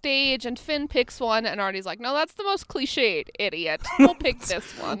 jukeboxes on stage, and Finn picks one, and Artie's like, no, that's the most cliched, idiot. We'll pick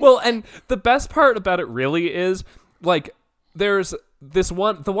this one. Well, and the best part about it really is, like, there's this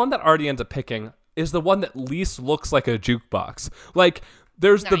one, the one that Artie ends up picking is the one that least looks like a jukebox. Like,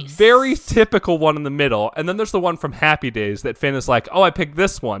 There's the Nice. very typical one in the middle, and then there's the one from Happy Days that Finn is like, oh, I picked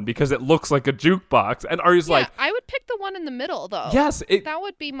this one because it looks like a jukebox. And Artie's Yeah, like, I would pick the one in the middle though. yes, That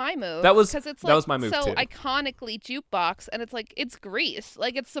would be my move. That was- 'cause it's that like was my move, so too. iconically jukebox, and it's like it's Grease.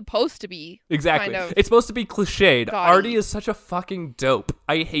 Like it's supposed to be exactly. kind of It's supposed to be cliched. gaudy. Artie is such a fucking dope.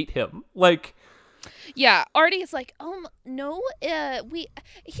 I hate him. Like, Yeah, Artie is like, no, he's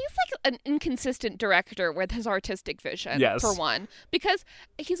like an inconsistent director with his artistic vision, Yes. for one, because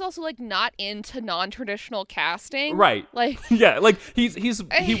he's also like not into non-traditional casting, right. Like, Yeah, like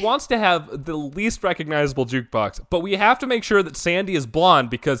he wants to have the least recognizable jukebox, but we have to make sure that Sandy is blonde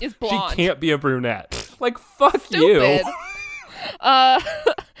because Is blonde. she can't be a brunette. Like, fuck stupid. you.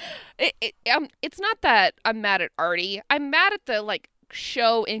 It's not that I'm mad at Artie. I'm mad at the like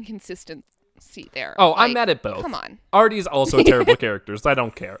show inconsistency there. Oh, I'm Like, mad at both. Come on. Artie's also terrible characters. I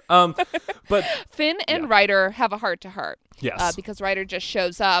don't care. But Finn and Yeah. Ryder have a heart-to-heart. yes. Because Ryder just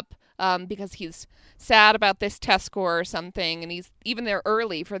shows up because he's sad about this test score or something, and he's even there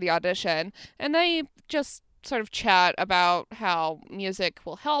early for the audition, and they just sort of chat about how music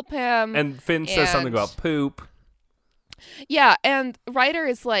will help him. And Finn says something and- about poop. Yeah, and Ryder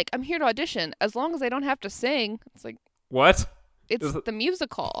is like, I'm here to audition as long as I don't have to sing. It's like, What? it's Is it- the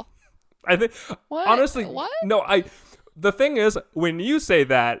musical. I think What? honestly, What? no. The thing is, when you say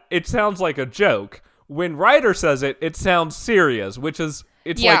that, it sounds like a joke. When Ryder says it, it sounds serious. Which is,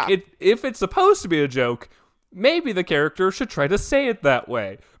 it's Yeah. like if it's supposed to be a joke, maybe the character should try to say it that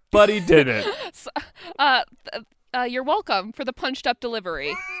way. But he didn't. You're welcome for the punched up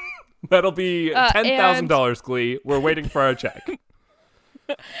delivery. That'll be $10,000, Glee. We're waiting for our check.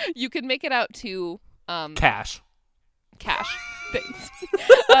 You can make it out to Cash. cash. Thanks.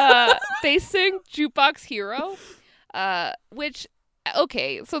 They sing Jukebox Hero, which,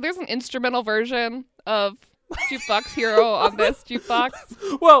 okay, so there's an instrumental version of Jukebox Hero on this jukebox.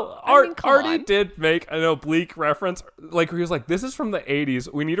 Well, mean, come Artie on. did make an oblique reference. Like, he was like, this is from the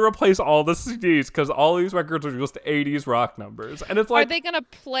 80s. We need to replace all the CDs because all these records are just 80s rock numbers. And it's like, Are they gonna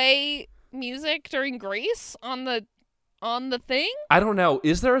play music during Grease on the thing? I don't know.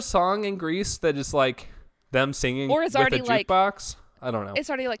 Is there a song in Greece that is like them singing Or is with Artie a like- jukebox? I don't know. It's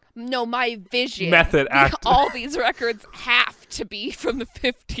already like, no, my vision. Method act. All these records have to be from the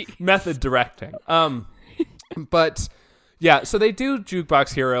 50s. Method directing. But yeah, so they do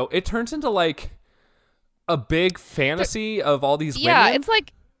Jukebox Hero. It turns into like a big fantasy of all these Yeah, women. it's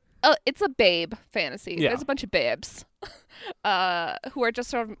like, it's a babe fantasy. Yeah. There's a bunch of babes who are just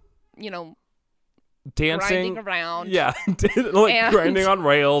sort of, dancing grinding around. Yeah, like And- grinding on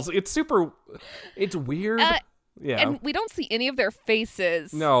rails. It's weird. Yeah. And we don't see any of their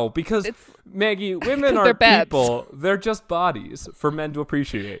faces. No, because It's- Maggie, women 'cause they're aren't babes. people. They're just bodies for men to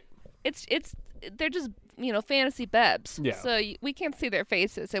appreciate. They're just fantasy bebs. Yeah. So we can't see their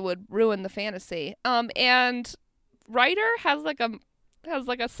faces. It would ruin the fantasy. And Ryder has like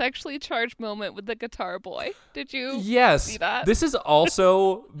a sexually charged moment with the guitar boy. Did you Yes. see that? This is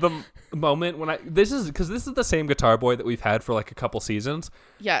also the moment when this is the same guitar boy that we've had for like a couple seasons.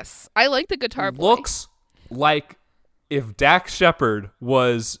 Yes, I like the guitar boy. Looks like if Dax Shepard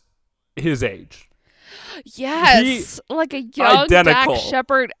was his age. Yes, like a young Identical. Dax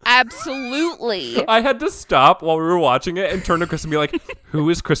Shepard. Absolutely. I had to stop while we were watching it and turn to Kristen and be like, who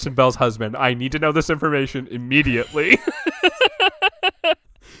is Kristen Bell's husband? I need to know this information immediately.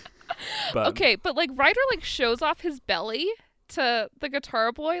 But, Okay, but like Ryder like shows off his belly to the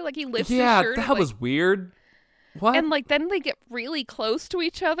guitar boy. Like he lifts yeah, his shirt. that and, was weird. What? And like then they get really close to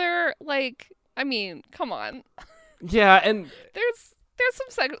each other. Like, I mean, come on. Yeah, and There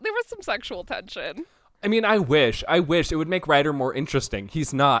was some sexual tension. I mean, I wish it would make Ryder more interesting.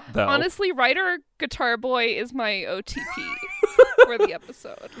 He's not, though. Honestly, Ryder Guitar Boy is my OTP for the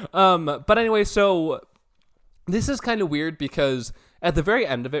episode. But anyway, so this is kind of weird because at the very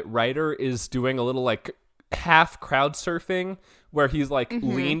end of it, Ryder is doing a little like half crowd surfing where he's like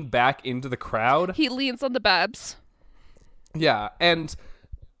leaned back into the crowd. He leans on the babs. Yeah, and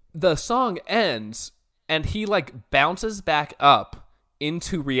the song ends and he like bounces back up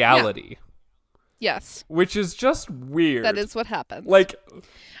into reality, Yes, which is just weird. that is what happens. like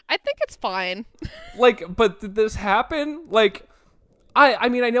I think it's fine. but did this happen? Like I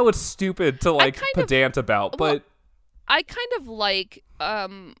mean, I know it's stupid to like kind of- pedant about, but I kind of like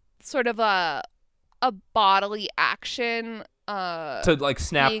sort of a bodily action. to like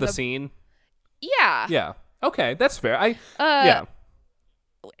snap being the a- scene. Yeah. Yeah. Okay, that's fair. Uh, yeah.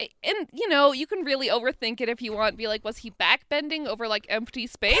 And you can really overthink it if you want. Be like, was he backbending over like empty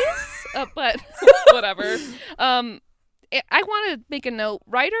space? But whatever. I want to make a note.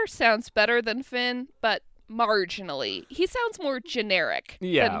 Ryder sounds better than Finn, but marginally. He sounds more generic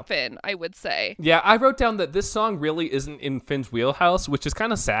than Finn, I would say. Yeah, I wrote down that this song really isn't in Finn's wheelhouse, which is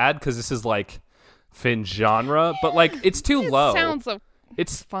kind of sad because this is like Finn's genre, but like it's too low.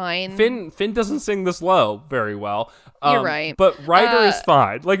 It's fine. Finn doesn't sing this low very well. You're right. But Ryder is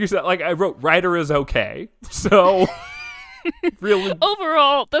fine. Like you said, like I wrote, Ryder is okay. So really,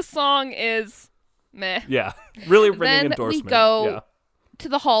 overall, the song is meh. Yeah, really ringing then endorsement. We go to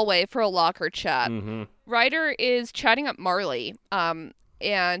the hallway for a locker chat. Mm-hmm. Ryder is chatting up Marley,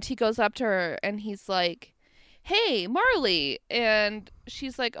 and he goes up to her and he's like, "Hey, Marley," and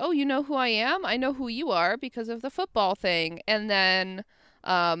she's like, "Oh, you know who I am? I know who you are because of the football thing." And then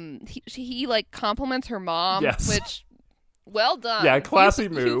he like compliments her mom, which, well done. Yeah, classy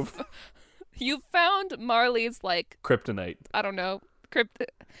move. You found Marley's like kryptonite. I don't know,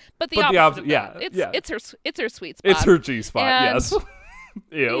 but the opposite. It's her sweet spot. It's her G spot. Yes.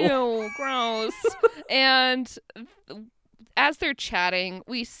 Ew, gross. And as they're chatting,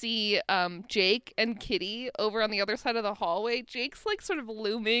 we see Jake and Kitty over on the other side of the hallway. Jake's like sort of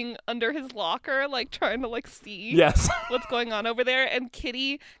looming under his locker, like trying to like see what's going on over there. And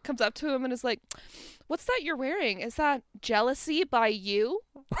Kitty comes up to him and is like, "What's that you're wearing? Is that jealousy by you?"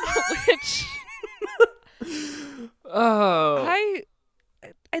 Which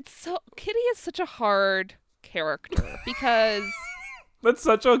Kitty is such a hard character because that's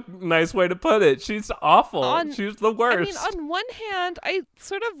such a nice way to put it. She's awful. She's the worst. I mean, on one hand, I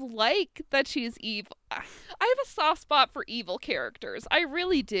sort of like that she's evil. I have a soft spot for evil characters. I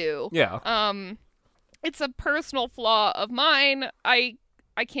really do. Yeah. It's a personal flaw of mine. I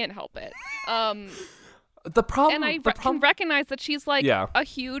can't help it. The problem, and I can recognize that she's like a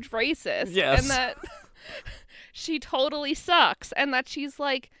huge racist. Yes. And that she totally sucks, and that she's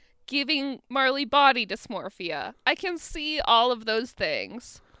like giving Marley body dysmorphia. I can see all of those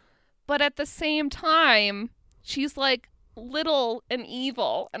things. But at the same time, she's like little and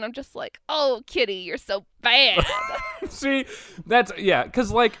evil. And I'm just like, oh, Kitty, you're so bad. See,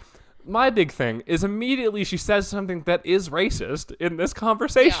 because like my big thing is immediately she says something that is racist in this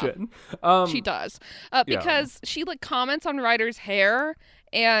conversation. Yeah, she does. Because she like comments on Ryder's hair.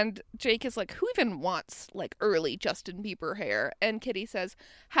 And Jake is like, who even wants, like, early Justin Bieber hair? And Kitty says,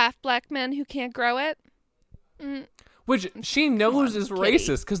 half black men who can't grow it. Which she knows is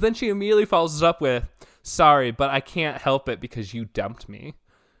racist, because then she immediately follows up with, sorry, but I can't help it because you dumped me.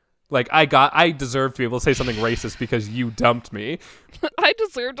 Like, I deserve to be able to say something racist because you dumped me. I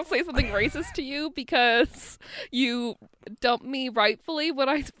deserve to say something racist to you because you dumped me rightfully when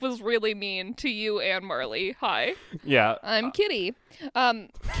I was really mean to you and Marley. Hi. Yeah. I'm Kitty.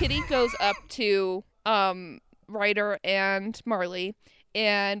 Kitty goes up to Ryder and Marley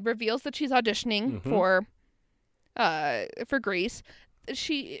and reveals that she's auditioning for Grease.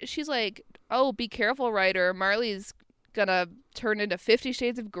 She's like, oh, be careful, Ryder. Marley's gonna turn into 50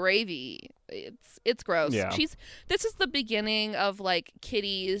 Shades of Gravy. It's gross. Yeah. This is the beginning of like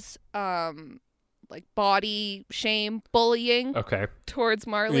Kitty's like body shame bullying towards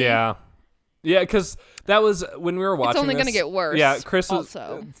Marley. Yeah, because that was when we were watching. It's only gonna get worse. Yeah, Chris was,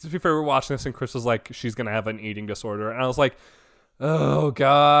 also. To be fair, we were watching this and Chris was like, she's gonna have an eating disorder, and I was like, oh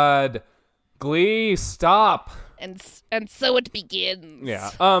god, Glee, stop. And so it begins. Yeah.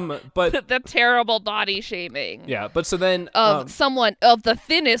 But the terrible body shaming. Yeah. But so then of the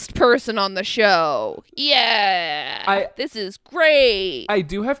thinnest person on the show. Yeah. This is great. I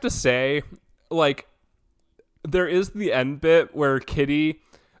do have to say, like, there is the end bit where Kitty,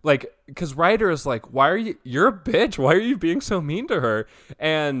 like, because Ryder is like, you're a bitch. Why are you being so mean to her?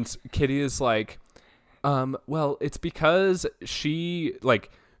 And Kitty is like, well, it's because she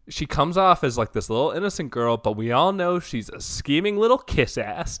comes off as like this little innocent girl, but we all know she's a scheming little kiss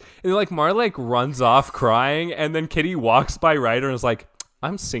ass. And like Marley like runs off crying, and then Kitty walks by Ryder and is like,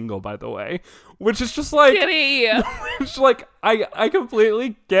 I'm single, by the way. Which is just like, Kitty. Which like I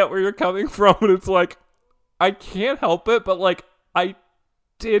completely get where you're coming from, and it's like I can't help it, but like I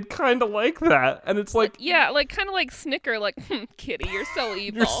did kind of like that, and it's like like kind of like snicker, like Kitty, you're so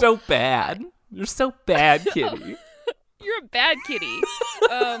evil. You're so bad. You're so bad, Kitty. You're a bad kitty.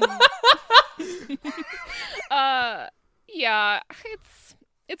 Yeah,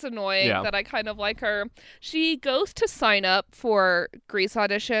 it's annoying that I kind of like her. She goes to sign up for Grease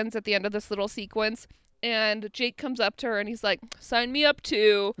auditions at the end of this little sequence, and Jake comes up to her and he's like, sign me up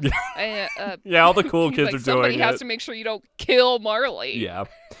too. Yeah, all the cool kids like, are doing it. Somebody has to make sure you don't kill Marley. Yeah.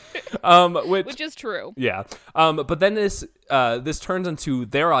 Which is true. Yeah. But then this turns into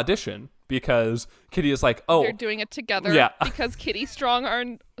their audition, because Kitty is like, oh, they're doing it together. Because Kitty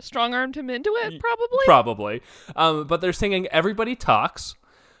strong-armed him into it, probably. But they're singing "Everybody Talks,"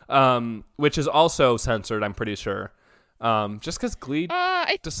 which is also censored, I'm pretty sure. Just because Glee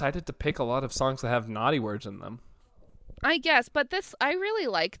I decided to pick a lot of songs that have naughty words in them. guess, but I really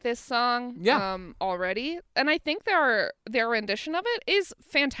like this song. Yeah. Already, and I think their rendition of it is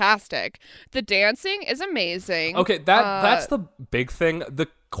fantastic. The dancing is amazing. Okay, that's the big thing. The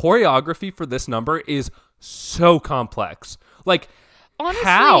choreography for this number is so complex. Like,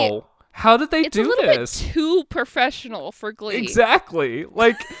 Honestly, how did they it's do a little this? bit too professional for Glee. Exactly.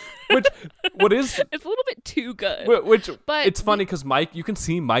 Like, what is It's a little bit too good. But it's funny because Mike, you can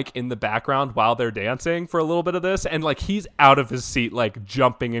see Mike in the background while they're dancing for a little bit of this, and like he's out of his seat, like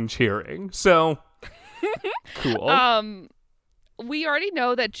jumping and cheering. So cool. We already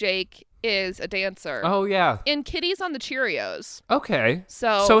know that Jake is a dancer. Oh yeah. And Kitty's on the Cheerios. Okay.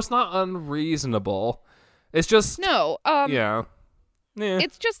 So it's not unreasonable. It's just no. yeah.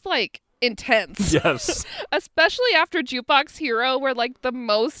 It's just like intense. Yes. Especially after Jukebox Hero, where like the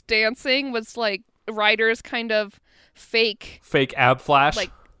most dancing was like Ryder's kind of fake ab flash.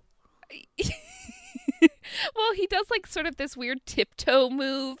 like well, he does like sort of this weird tiptoe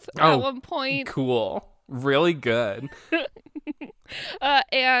move at one point. Cool. Really good.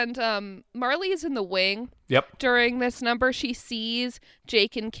 And Marley is in the wing. Yep. During this number, she sees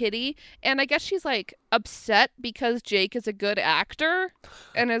Jake and Kitty, and I guess she's like upset because Jake is a good actor,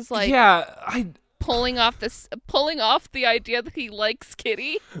 and is like, pulling off the idea that he likes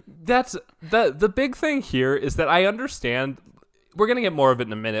Kitty. That's the big thing here is that I understand. We're gonna get more of it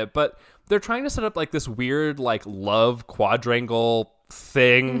in a minute, but they're trying to set up like this weird like love quadrangle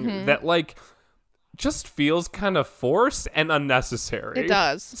thing that like just feels kind of forced and unnecessary. It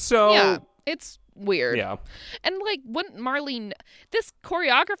does. So yeah, it's weird. Yeah. And like, wouldn't Marley? This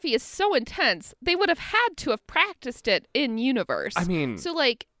choreography is so intense. They would have had to have practiced it in universe. I mean, so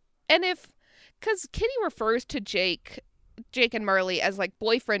like, and because Kitty refers to Jake and Marley as like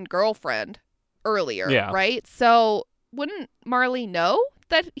boyfriend girlfriend earlier, right? So wouldn't Marley know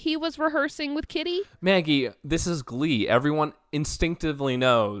that he was rehearsing with Kitty? Maggie, this is Glee. Everyone instinctively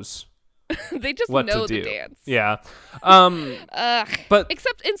knows. They just what know to do. the dance. Yeah. But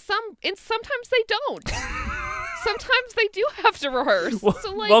except sometimes they don't. Sometimes they do have to rehearse. Well,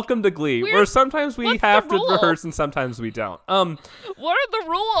 so like, welcome to Glee, where sometimes we have to rehearse and sometimes we don't. What are the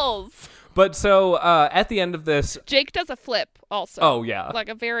rules? But so at the end of this, Jake does a flip also. Oh yeah. Like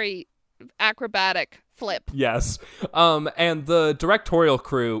a very acrobatic flip. Yes. And the directorial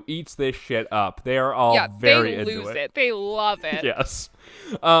crew eats this shit up. They are all very into it. They lose it. They love it. Yes.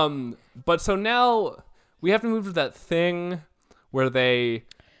 But so now we have to move to that thing where they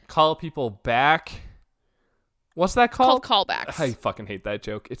call people back. What's that called? Called callbacks. I fucking hate that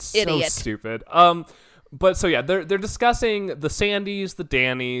joke. It's Idiot. so stupid. But so yeah, they're discussing the Sandys, the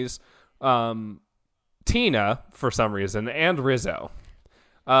Dannys, Tina for some reason, and Rizzo.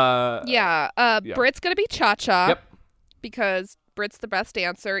 Britt's gonna be Cha-Cha. Yep. Because Britt's the best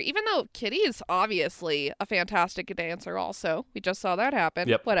dancer, even though Kitty is obviously a fantastic dancer also. We just saw that happen.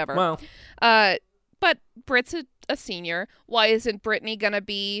 Yep. Whatever. Well. But Britt's a senior. Why isn't Brittany gonna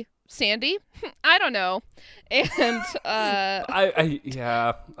be Sandy? I don't know. And I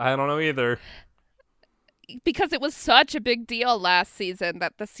don't know either. Because it was such a big deal last season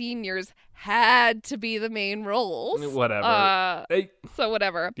that the seniors had to be the main roles. Whatever. So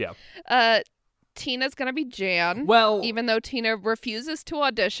whatever. Yeah. Tina's gonna be Jan. Well, even though Tina refuses to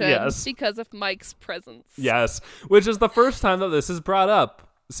audition because of Mike's presence. Yes, which is the first time that this is brought up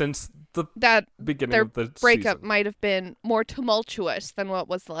since the beginning of the breakup season. might have been more tumultuous than what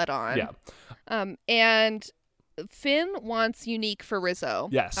was led on. Yeah. And Finn wants Unique for Rizzo.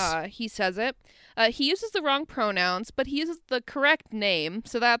 Yes. He says it. He uses the wrong pronouns, but he uses the correct name.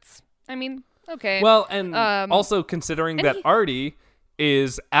 So that's, I mean, okay. Well, and also considering that Artie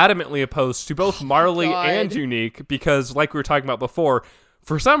is adamantly opposed to both Marley and Unique because, like we were talking about before,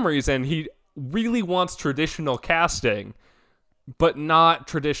 for some reason he really wants traditional casting, but not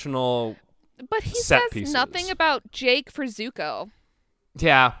traditional But he set says pieces. nothing about Jake for Zuko.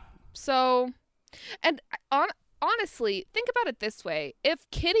 Yeah. So, and honestly, think about it this way. If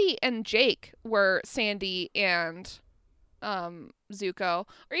Kitty and Jake were Sandy and Zuko,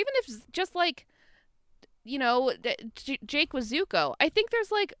 or even if just like, you know, Jake was Zuko, I think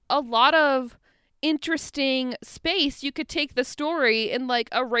there's like a lot of interesting space you could take the story in like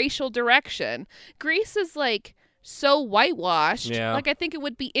a racial direction. Grease is like so whitewashed. Yeah. Like I think it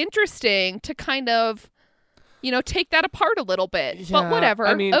would be interesting to kind of, you know, take that apart a little bit. Yeah, But whatever.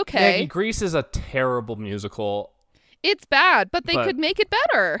 I mean, okay. Maggie, Grease is a terrible musical. It's bad, but they But could make it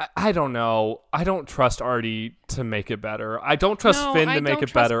better. I don't know. I don't trust Artie to make it better. I don't trust No, Finn I to make don't it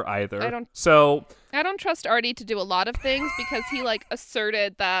trust- better either. I don't- So I don't trust Artie to do a lot of things because he like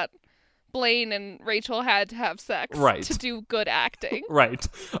asserted that Blaine and Rachel had to have sex Right. to do good acting. right.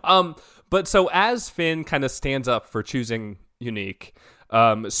 But so as Finn kind of stands up for choosing Unique,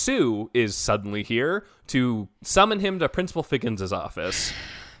 Sue is suddenly here to summon him to Principal Figgins' office.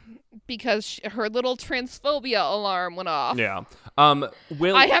 Because her little transphobia alarm went off. Yeah.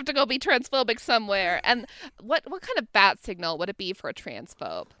 Will I have to go be transphobic somewhere. And what kind of bat signal would it be for a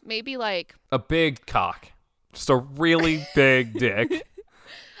transphobe? Maybe like a big cock. Just a really big dick.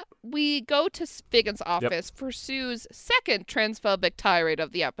 we go to Figgins' office for Sue's second transphobic tirade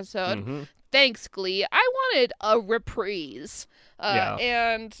of the episode. Mhm. Thanks, Glee. I wanted a reprise. Yeah.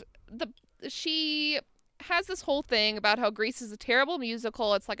 And she has this whole thing about how Grease is a terrible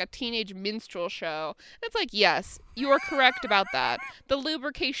musical. It's like a teenage minstrel show. And it's like, yes, you are correct about that. The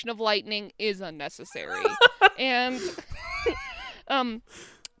lubrication of lightning is unnecessary. And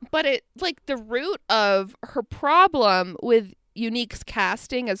but it like the root of her problem with Unique's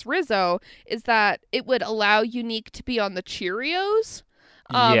casting as Rizzo is that it would allow Unique to be on the Cheerios.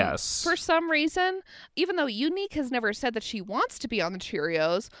 Yes. For some reason, even though Unique has never said that she wants to be on the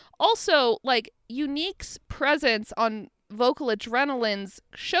Cheerios, also, like, Unique's presence on Vocal Adrenaline's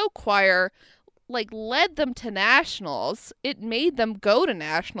show choir, like, led them to nationals. It made them go to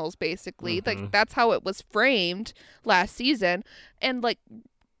nationals, basically. Like, that's how it was framed last season. And, like,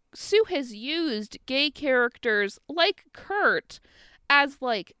 Sue has used gay characters like Kurt as,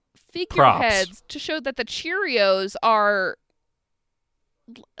 like, figureheads to show that the Cheerios are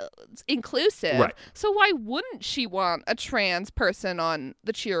inclusive. Right. So why wouldn't she want a trans person on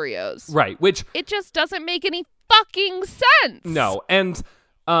the Cheerios? Right, which It just doesn't make any fucking sense. no, and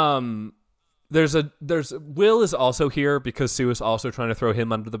there's Will is also here because Sue is also trying to throw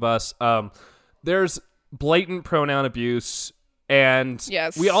him under the bus. There's blatant pronoun abuse, and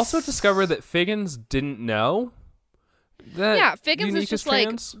Yes. we also discover that Figgins didn't know that Yeah, Figgins Unique is just like,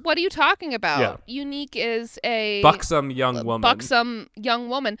 trans. what are you talking about? Yeah. Unique is a Buxom young woman. buxom young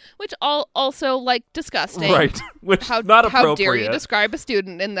woman, which also like disgusting. Right, which How is not how appropriate. dare you describe a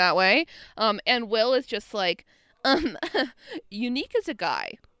student in that way? And Will is just like, Unique is a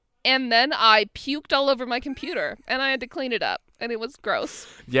guy. And then I puked all over my computer, and I had to clean it up, and it was gross.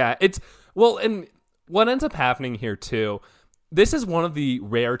 Yeah, it's well, and what ends up happening here too. This is one of the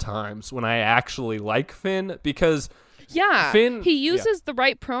rare times when I actually like Finn because Yeah, Finn- he uses the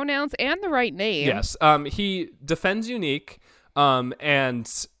right pronouns and the right name. yes, he defends Unique, and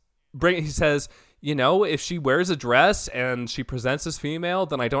he says, you know, if she wears a dress and she presents as female,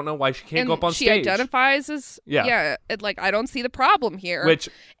 then I don't know why she can't and go up on she stage. identifies as like I don't see the problem here. Which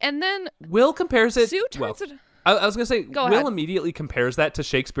and then Will compares it. Sue well, turns it. I was gonna say Go Will ahead. immediately compares that to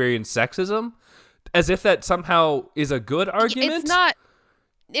Shakespearean sexism, as if that somehow is a good argument. It's not.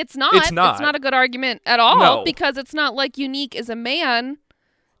 It's not. It's not a good argument at all No. because it's not like Unique is a man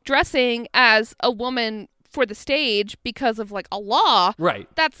dressing as a woman for the stage because of like a law. Right.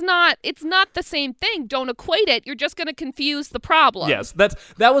 It's not the same thing. Don't equate it. You're just going to confuse the problem. Yes, that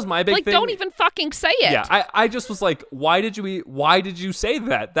was my big Like, thing. don't even fucking say it. Yeah, I just was like, why did you say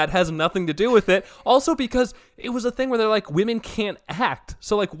that? That has nothing to do with it. Also because it was a thing where they're like, women can't act.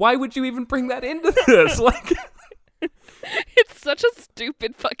 So like, why would you even bring that into this? Like, It's such a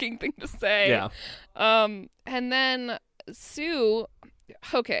stupid fucking thing to say. yeah, And then Sue,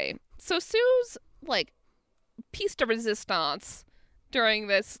 okay, so Sue's like piece de resistance during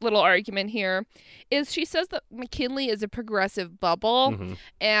this little argument here is she says that McKinley is a progressive bubble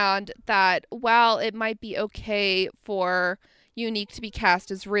and that while it might be okay for Unique to be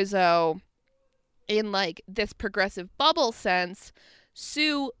cast as Rizzo in like this progressive bubble sense,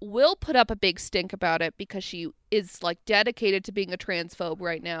 Sue will put up a big stink about it because she is like dedicated to being a transphobe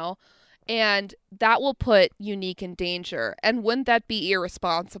right now. And that will put Unique in danger. And wouldn't that be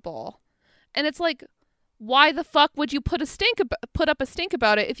irresponsible? And it's like, why the fuck would you put up a stink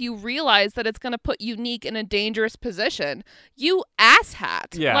about it if you realize that it's going to put Unique in a dangerous position? You asshat.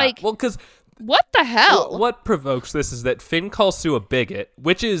 yeah. Like, well, because what the hell? what provokes this is that Finn calls Sue a bigot,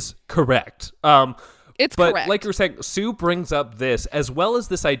 which is correct. It's But correct. like you were saying, Sue brings up this as well as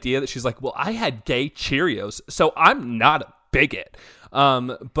this idea that she's like, well, I had gay Cheerios, so I'm not a bigot.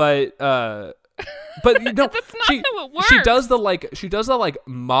 But you know, That's not she, how it works. she does the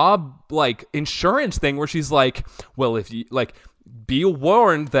mob like insurance thing where she's like, well, if you like, be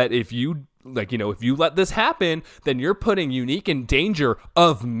warned that if you like, you know, if you let this happen, then you're putting Unique in danger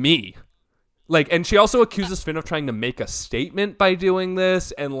of me. Like, and she also accuses Finn of trying to make a statement by doing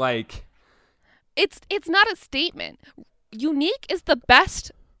this, and like, it's not a statement. Unique is the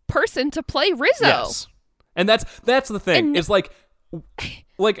best person to play Rizzo. Yes. And that's the thing. And- it's like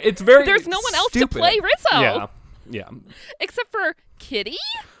it's very There's no one else stupid. to play Rizzo. Yeah. Yeah. Except for Kitty,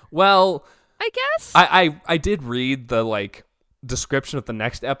 Well, I guess. I did read the description of the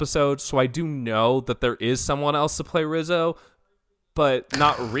next episode, so I do know that there is someone else to play Rizzo, but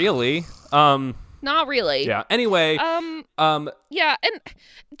not really. Not really. Yeah. Anyway, Yeah, and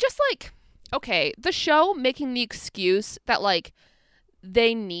just okay, the show making the excuse that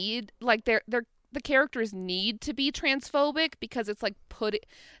they need the characters need to be transphobic because it's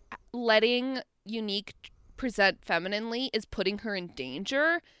letting Unique present femininely is putting her in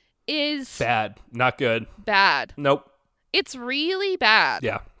danger is bad. Not good. bad. Nope. It's really bad.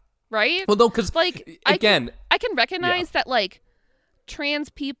 Yeah. Right? Well, no, because again, I can recognize that trans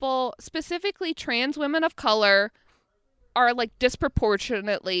people, specifically trans women of color, are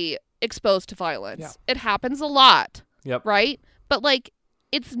disproportionately exposed to violence. Yeah. It happens a lot. Yep. Right? But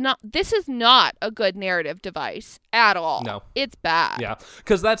this is not a good narrative device at all. No. It's bad. Yeah,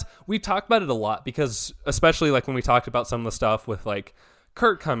 because we talked about it a lot, because especially when we talked about some of the stuff with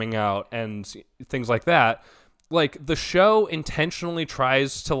Kurt coming out and things like that, the show intentionally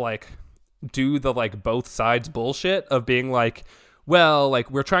tries to do the both sides bullshit of being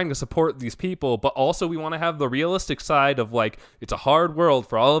we're trying to support these people, but also we want to have the realistic side of it's a hard world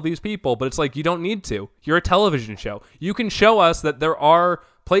for all of these people, but it's you don't need to. You're a television show. You can show us that there are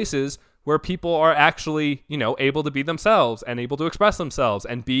places where people are actually, able to be themselves and able to express themselves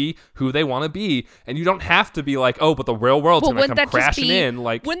and be who they want to be. And you don't have to be oh, but the real world's going to come crashing in.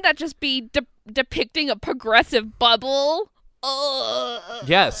 Wouldn't that just be depicting a progressive bubble?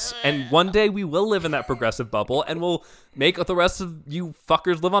 Yes, and one day we will live in that progressive bubble, and we'll make the rest of you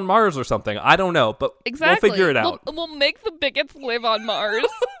fuckers live on Mars or something. I don't know, but exactly. We'll figure it out. We'll make the bigots live on Mars.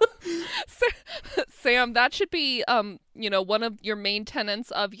 Sam, that should be one of your main tenets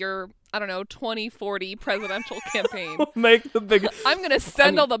of your 2040 presidential campaign. Make the bigots. I'm gonna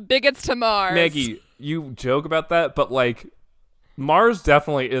send all the bigots to Mars. Maggie, you joke about that, but Mars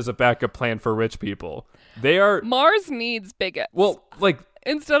definitely is a backup plan for rich people. Mars needs bigots. Well,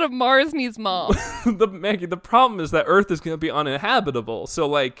 instead of Mars needs moms. Maggie, the problem is that Earth is going to be uninhabitable. So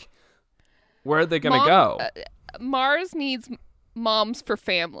where are they going to go? Mars needs moms for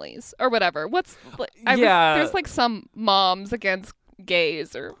families or whatever. There's some moms against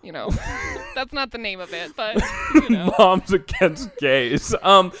gays or that's not the name of it, but Moms against gays.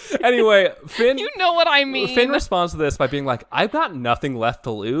 Anyway, Finn, you know what I mean. Finn responds to this by being I've got nothing left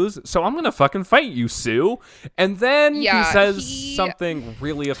to lose, so I'm gonna fucking fight you, Sue. And then he says something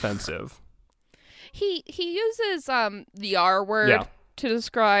really offensive. He uses the R word to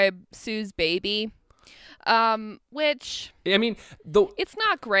describe Sue's baby. Which I mean, it's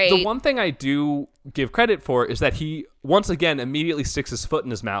not great. The one thing I do give credit for is that he once again immediately sticks his foot in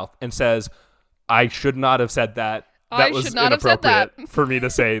his mouth and says, "I should not have said that. That was inappropriate for me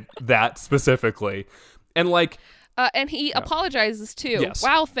to say that specifically." And and he apologizes too. Yes.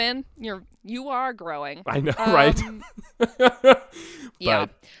 Wow, Finn, you are growing. I know, right? Yeah.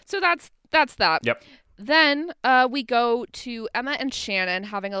 So that's that. Yep. Then we go to Emma and Shannon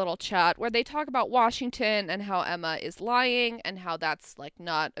having a little chat where they talk about Washington and how Emma is lying and how that's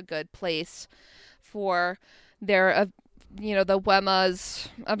not a good place for their the Wemma's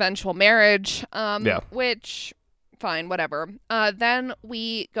eventual marriage. Which fine, whatever. Then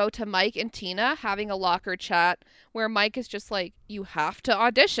we go to Mike and Tina having a locker chat where Mike is just you have to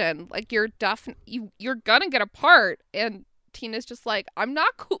audition. You're gonna get a part, and Tina's just I'm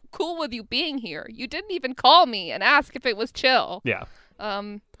not cool with you being here. You didn't even call me and ask if it was chill. Yeah.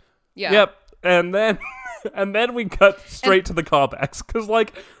 Yeah. Yep. And then we cut straight to the callbacks because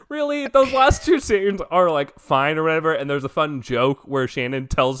really those last two scenes are fine or whatever. And there's a fun joke where Shannon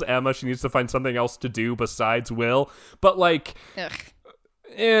tells Emma she needs to find something else to do besides Will. But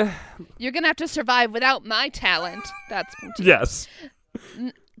you're gonna have to survive without my talent. That's yes.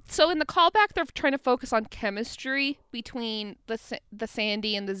 So in the callback, they're trying to focus on chemistry between the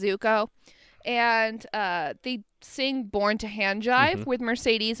Sandy and the Zuko, and they sing "Born to Hand Jive" with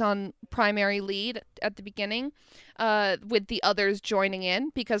Mercedes on primary lead at the beginning, with the others joining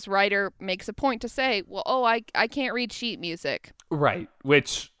in because Ryder makes a point to say, "Well, I can't read sheet music." Right.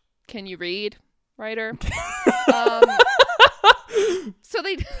 Which can you read, Ryder?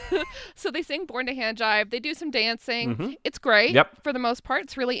 So they sing "Born to Hand Jive." They do some dancing. It's great. Yep. For the most part,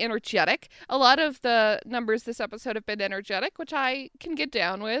 it's really energetic. A lot of the numbers this episode have been energetic, which I can get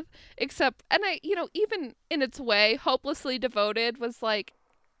down with. Except, and even in its way, "Hopelessly Devoted" was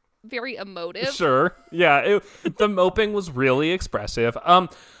very emotive. Sure. Yeah. The moping was really expressive.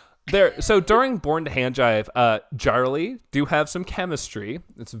 So during Born to Hand Jive, Charlie do have some chemistry.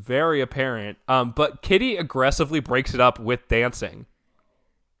 It's very apparent. But Kitty aggressively breaks it up with dancing.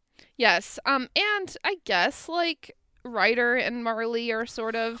 Yes. And I guess like Ryder and Marley are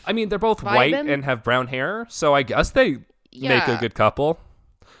sort of I mean, they're both white vibing. and have brown hair, so I guess they make a good couple.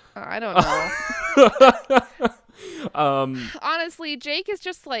 I don't know. Honestly, Jake is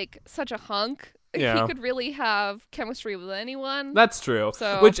just like such a hunk. Yeah. He could really have chemistry with anyone. That's true.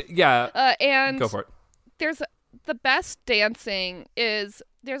 So, Which, yeah, and go for it. the best dancing is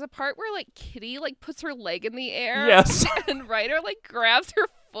there's a part where like Kitty like puts her leg in the air. Yes. And Ryder like grabs her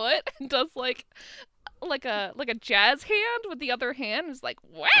foot and does like a jazz hand with the other hand. It's like,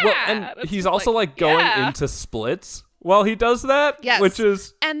 wow. Well, and It's he's just also like going yeah. into splits while he does that, Yes. which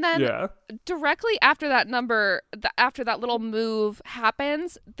is And then yeah. directly after that number, after that little move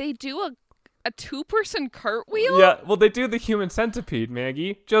happens, they do a two-person cartwheel. Yeah, well, they do the human centipede,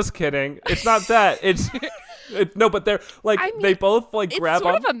 Maggie. Just kidding. It's not that. It's no, but they're like they both like grab It's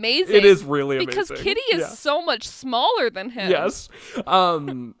sort on. of amazing. It is really amazing because Kitty is so much smaller than him. Yes.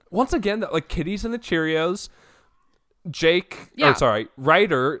 Once again, like Kitty's in the Cheerios.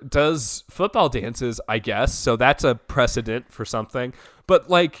 Ryder does football dances, I guess. So that's a precedent for something. But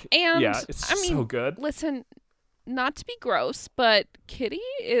like, And yeah, it's I mean, so good. Listen, not to be gross, but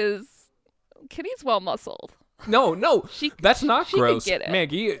Kitty's well muscled. No, that's not she gross, could get it.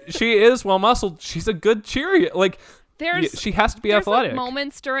 Maggie. She is well muscled. She's a good Cheerio. Like, she has to be athletic. Like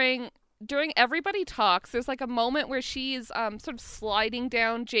moments during Everybody Talks. There's like a moment where she's sort of sliding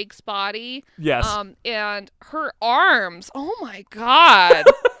down Jake's body. Yes. And her arms. Oh my god.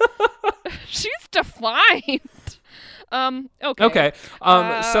 She's defined. Okay. Okay.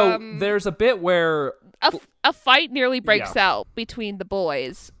 So there's a bit where a fight nearly breaks out between the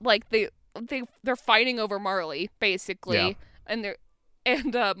boys. Like they're fighting over Marley basically, and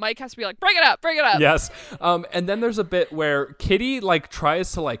Mike has to be like, break it up. Yes. And then there's a bit where Kitty like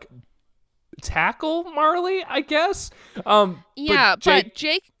tries to like tackle Marley, I guess. But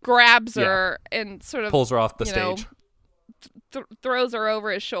Jake grabs her and sort of pulls her off the stage. Throws her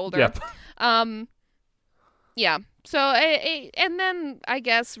over his shoulder. Yep. Yeah. So, and then I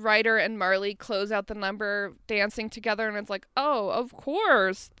guess Ryder and Marley close out the number dancing together, and it's like, oh, of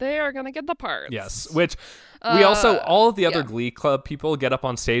course, they are going to get the parts. Yes, which we also, all of the other Glee Club people get up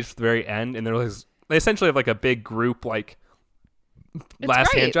on stage at the very end, and they essentially have like a big group, like,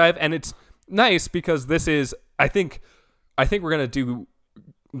 last hand jive, and it's nice because this is, I think we're going to do,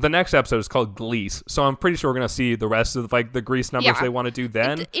 the next episode is called Grease, so I'm pretty sure we're going to see the rest of like the Grease numbers they want to do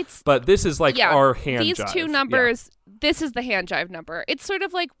then. But this is like our hand jive. These two numbers, this is the hand jive number. It's sort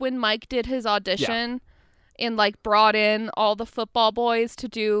of like when Mike did his audition and like brought in all the football boys to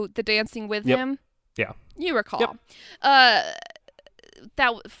do the dancing with him. Yeah. You recall. Yep.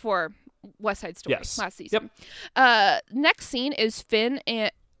 That for West Side Story last season. Next scene is Finn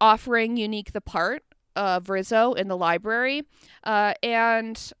offering Unique the part of Rizzo in the library,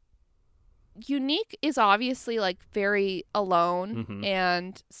 and Unique is obviously like very alone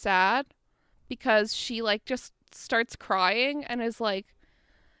and sad because she like just starts crying and is like,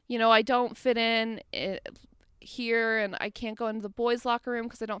 I don't fit in here and I can't go into the boys' locker room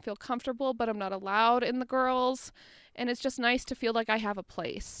because I don't feel comfortable, but I'm not allowed in the girls, and it's just nice to feel like I have a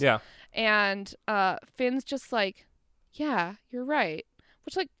place. Yeah. And Finn's just like, yeah, you're right.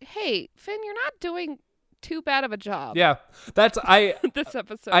 Which, like, hey, Finn, you're not doing too bad of a job. Yeah, that's this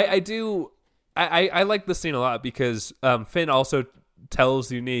episode. I do. I like this scene a lot because Finn also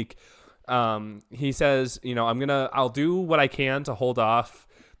tells Unique. He says, I'll do what I can to hold off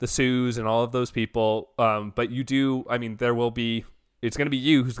the Sues and all of those people. But you do. I mean, it's going to be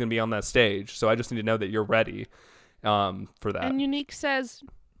you who's going to be on that stage. So I just need to know that you're ready for that. And Unique says,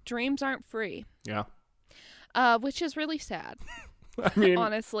 dreams aren't free. Yeah. Which is really sad. I mean,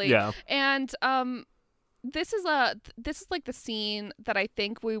 honestly. Yeah. And this is like the scene that I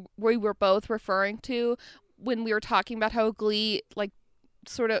think we were both referring to when we were talking about how Glee like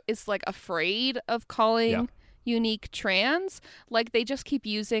sort of is like afraid of calling Unique trans. Like they just keep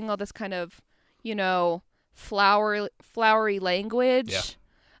using all this kind of, flowery language.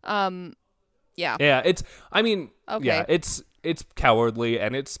 Yeah. Yeah, it's cowardly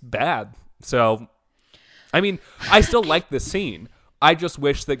and it's bad. So I mean, I still like this scene. I just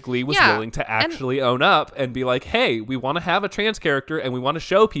wish that Glee was willing to actually own up and be like, hey, we want to have a trans character and we want to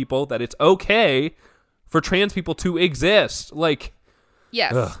show people that it's okay for trans people to exist. Like,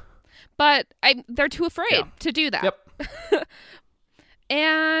 yes. Ugh. But they're too afraid to do that. Yep.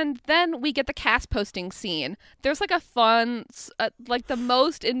 And then we get the cast posting scene. There's like a fun, like the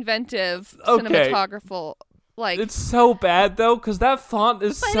most inventive cinematographical Like, It's so bad though, because that font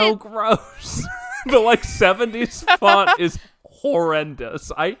is so gross. The like 70s font is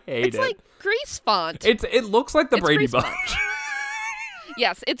horrendous. I hate it's it. like Grease font. It looks like the It's Brady Grease Bunch. font.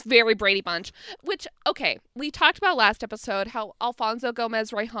 Yes, it's very Brady Bunch. Which, okay, we talked about last episode how Alfonso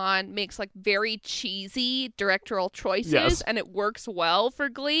Gomez Rejon makes like very cheesy directorial choices, Yes. and it works well for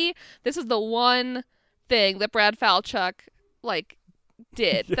Glee. This is the one thing that Brad Falchuk like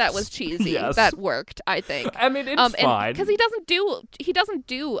did that was cheesy. Yes. That worked, I think. I mean, it's fine. Because he doesn't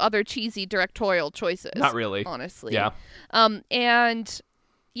do other cheesy directorial choices. Not really. Honestly. Yeah. And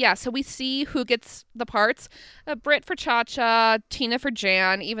yeah, so we see who gets the parts. Britt for Cha-Cha, Tina for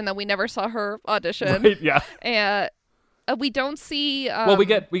Jan, even though we never saw her audition. Right, yeah. And we don't see... Well, we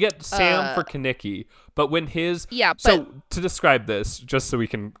get Sam for Kaneki, but when his... Yeah, So, to describe this, just so we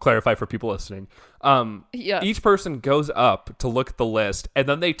can clarify for people listening, Yes. each person goes up to look at the list, and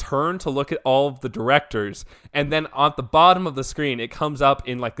then they turn to look at all of the directors, and then on the bottom of the screen, it comes up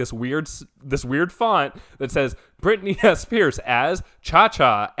in like this weird font that says Britney S. Pierce as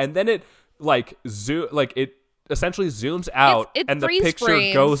Cha-Cha, and then it it essentially zooms out, it and the freeze picture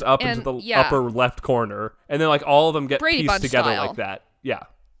frames, goes up and- into the yeah. upper left corner, and then like all of them get Brady pieced Bunch together style. like that. Yeah.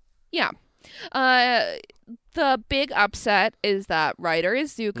 Yeah. The big upset is that Ryder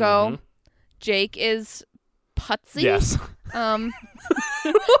is Zuko. Jake is Putsy. Yes. Um.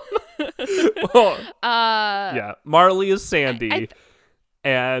 Well, yeah. Marley is Sandy,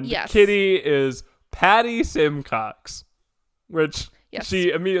 and Yes. Kitty is Patty Simcox, which Yes. she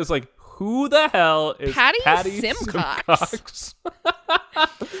immediately was like, "Who the hell is Patty Simcox?"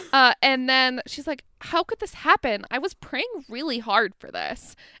 And then she's like, how could this happen? I was praying really hard for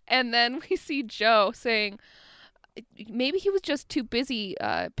this. And then we see Joe saying, maybe he was just too busy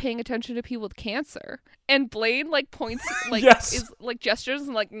paying attention to people with cancer. And Blaine like points, like Yes. is like gestures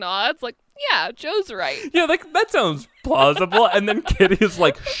and like nods, like, yeah, Joe's right. Yeah, like that sounds plausible. And then Kitty is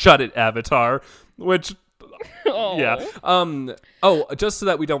like, "Shut it, Avatar," which. Oh. Yeah. Just so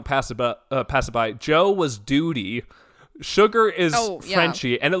that we don't pass it by. Joe was Duty. Sugar is yeah.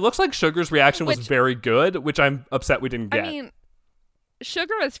 Frenchie, and it looks like Sugar's reaction was Which- very good, which I'm upset we didn't get. I mean,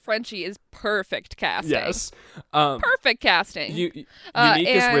 Sugar as Frenchie is perfect casting. Yes. Perfect casting. Unique is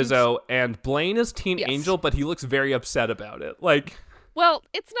and- Rizzo, and Blaine is Teen Yes. Angel, but he looks very upset about it. Like, Well,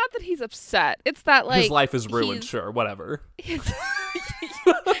 it's not that he's upset. It's that like his life is ruined. he's- Sure, whatever. He's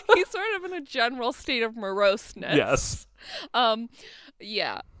sort of in a general state of moroseness. Yes.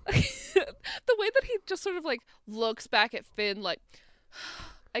 Yeah. The way that he just sort of like looks back at Finn like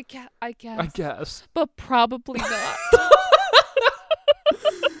I guess. But probably not.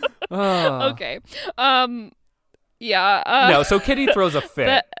 Okay. Yeah. No, so Kitty throws a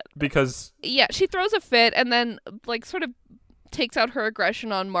fit because Yeah, she throws a fit and then like sort of takes out her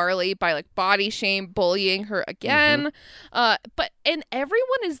aggression on Marley by like body shame bullying her again. But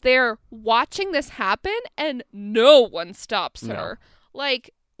everyone is there watching this happen and no one stops her.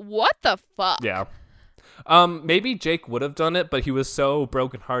 Like, what the fuck? yeah. Maybe Jake would have done it, but he was so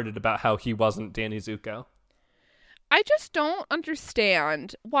brokenhearted about how he wasn't Danny Zuko. I just don't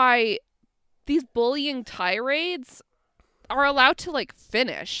understand why these bullying tirades are allowed to like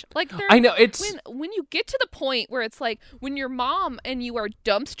finish. Like they're I know it's when you get to the point where it's like when your mom and you are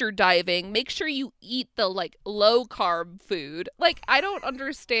dumpster diving, make sure you eat the like low carb food. Like I don't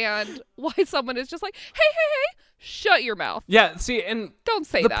understand why someone is just like, hey, shut your mouth. yeah. See, and Don't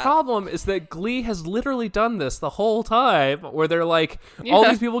say the that. problem is that Glee has literally done this the whole time, where they're like, all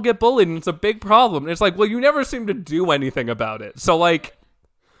these people get bullied, and it's a big problem. And it's like, well, you never seem to do anything about it. So like.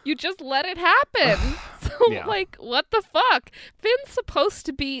 You just let it happen. So, Yeah. like, what the fuck? Finn's supposed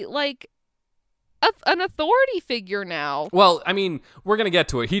to be, like, an authority figure now. Well, I mean, we're gonna get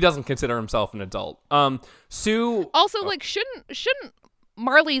to it. He doesn't consider himself an adult. Sue. Also, like, shouldn't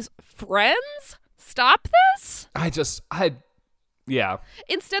Marley's friends stop this? Yeah.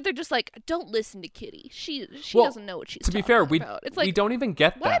 Instead, they're just like, don't listen to Kitty. She Well, doesn't know what she's To be talking fair, about. It's like, we don't even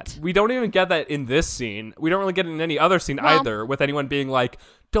get that. what? We don't even get that in this scene. We don't really get it in any other scene Well- either, with anyone being like,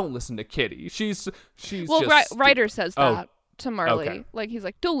 "Don't listen to Kitty. She's well, just Ryder says Oh, that to Marley. okay. Like, he's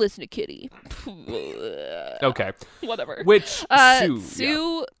like, don't listen to Kitty. okay." Whatever. Which Sue?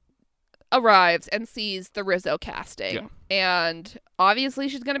 Sue arrives and sees the Rizzo casting, and obviously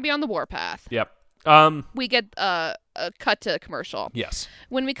she's going to be on the warpath. Yep. We get a cut to commercial. Yes.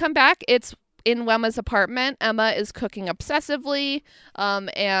 When we come back, it's in Wemma's apartment. Emma is cooking obsessively,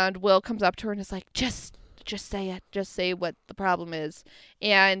 and Will comes up to her and is like, just say it. Just say what the problem is.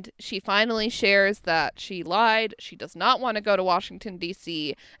 And she finally shares that she lied. She does not want to go to Washington,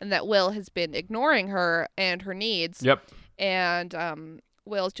 D.C., and that Will has been ignoring her and her needs. Yep. And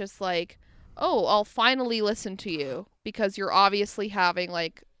Will's just like, oh, I'll finally listen to you because you're obviously having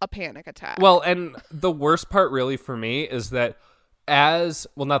like a panic attack. Well, and the worst part really for me is that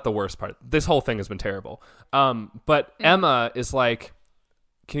not the worst part. This whole thing has been terrible. But Emma is like,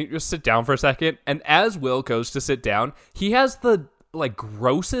 can you just sit down for a second? And as Will goes to sit down, he has the like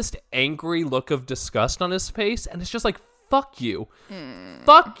grossest angry look of disgust on his face, and it's just like, fuck you.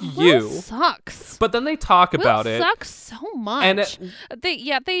 Fuck you. Will sucks. But then they talk about Will it. sucks so much. And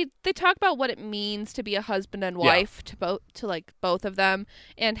they talk about what it means to be a husband and wife to both of them,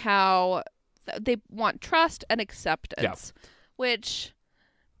 and how they want trust and acceptance, which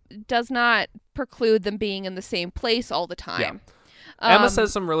does not preclude them being in the same place all the time. Emma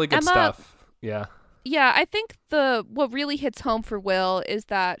says some really good stuff. Yeah. Yeah, I think what really hits home for Will is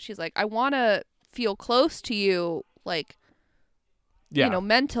that she's like, I want to feel close to you, like, you know,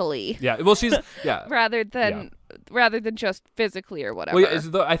 mentally. Yeah. Well, she's rather than just physically or whatever.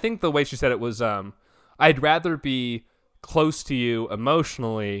 Well, I think the way she said it was, I'd rather be close to you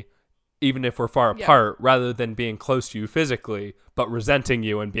emotionally, even if we're far apart, rather than being close to you physically, but resenting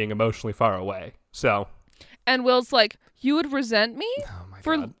you and being emotionally far away. So. And Will's like, you would resent me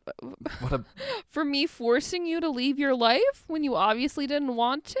God. for me forcing you to leave your life when you obviously didn't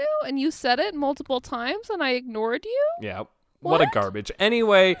want to, and you said it multiple times and I ignored you? Yeah. What a garbage.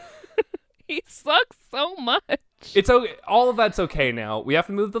 Anyway, he sucks so much. It's okay. All of that's okay now. We have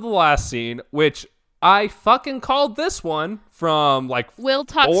to move to the last scene, which I fucking called this one from like Will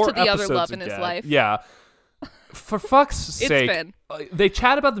talks 4 to the other episodes love in ago. his life. Yeah. For fuck's sake, Finn. They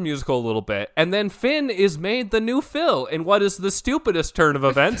chat about the musical a little bit, and then Finn is made the new Phil in what is the stupidest turn of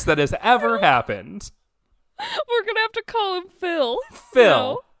events that has ever happened. We're gonna have to call him Phil. Phil.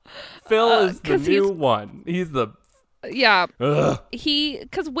 No. Phil is the new one. He's the... Yeah. Ugh.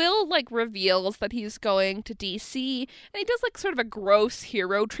 Because Will, like, reveals that he's going to DC, and he does, like, sort of a gross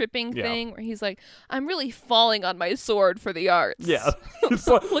hero tripping thing where he's like, I'm really falling on my sword for the arts. Yeah. It's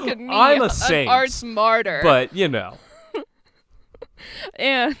like, Look at me. I'm a saint. An arts martyr. But, you know.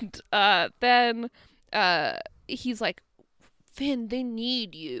 And then he's like, Finn, they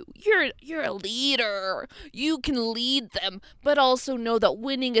need you. You're a leader. You can lead them, but also know that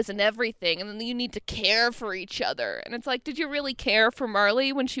winning isn't everything, and then you need to care for each other. And it's like, did you really care for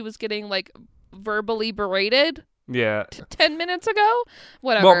Marley when she was getting like verbally berated? Yeah. 10 minutes ago?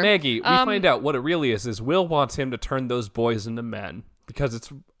 Whatever. Well, Maggie, we find out what it really is Will wants him to turn those boys into men because it's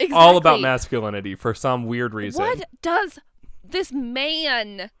all about masculinity for some weird reason. What does this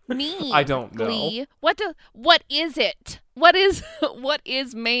man mean? I don't know. Glee? What is it? What is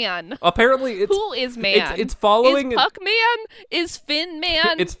man? Apparently, who is man? It's following. Is Puck man? Is Finn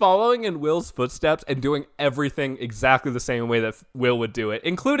man? It's following in Will's footsteps and doing everything exactly the same way that Will would do it,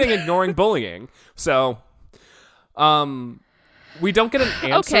 including ignoring bullying. So, we don't get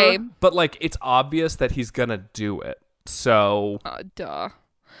an answer, but like it's obvious that he's gonna do it. So, duh.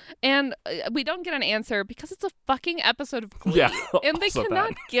 And we don't get an answer because it's a fucking episode of Glee. Yeah, and they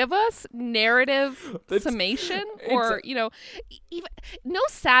cannot give us narrative summation or, you know, even no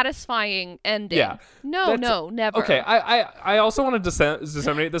satisfying ending. Yeah. No, never. Okay, I also want to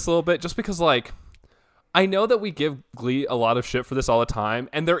disseminate this a little bit just because, like, I know that we give Glee a lot of shit for this all the time,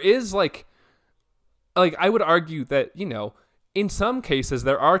 and there is, like I would argue that, you know, in some cases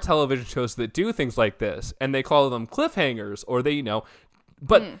there are television shows that do things like this, and they call them cliffhangers, or they, you know...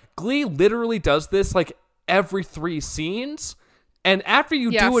 But Glee literally does this like every 3 scenes, and after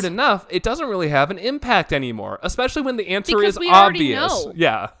you do it enough, it doesn't really have an impact anymore, especially when the answer because is we obvious. Know.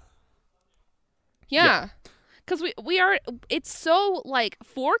 Yeah. Because we are, it's so like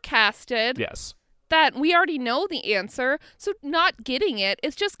forecasted. Yes. That we already know the answer, so not getting it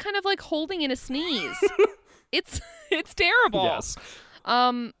is just kind of like holding in a sneeze. it's terrible. Yes.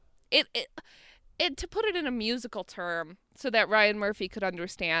 It to put it in a musical term so that Ryan Murphy could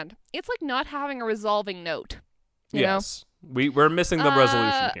understand, it's like not having a resolving note. You know? We're missing the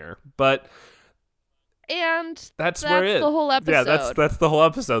resolution here, but that's where it is. The whole episode. Yeah, that's the whole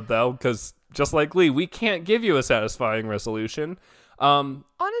episode though, because just like Glee, we can't give you a satisfying resolution.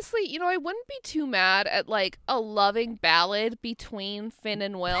 Honestly, you know, I wouldn't be too mad at like a loving ballad between Finn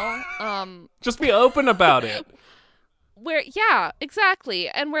and Will. Just be open about it. Exactly,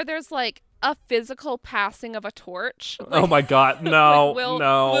 and where there's like a physical passing of a torch. Like, oh my God, no, like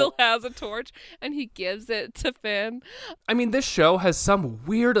no. Will has a torch and he gives it to Finn. I mean, this show has some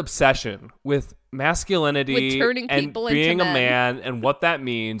weird obsession with masculinity with turning and people being into a men. man and what that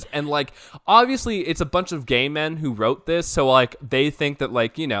means. And like, obviously it's a bunch of gay men who wrote this. So like, they think that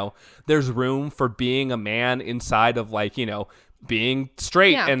like, you know, there's room for being a man inside of like, you know, being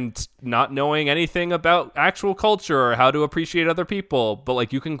straight and not knowing anything about actual culture or how to appreciate other people. But,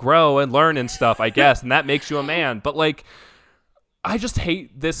 like, you can grow and learn and stuff, I guess, and that makes you a man. But, like, I just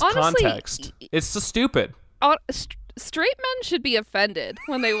hate this context. It's just stupid. Straight men should be offended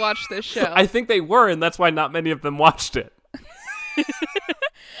when they watch this show. I think they were, and that's why not many of them watched it.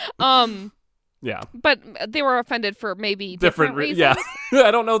 Yeah, but they were offended for maybe different reasons. Yeah,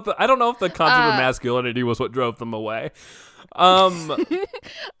 I don't know if the concept of masculinity was what drove them away. Really,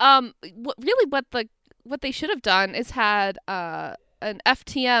 what they should have done is had an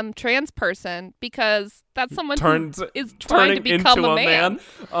FTM trans person, because that's someone who is trying to become a man.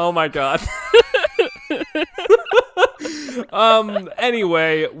 Oh my god.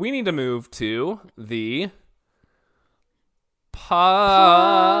 Anyway, we need to move to the podcast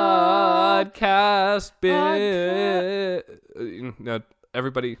no,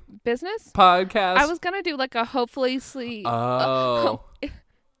 everybody business podcast. I was gonna do like a hopefully sleep. But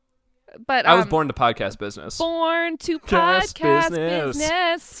I was born to podcast business. Born to podcast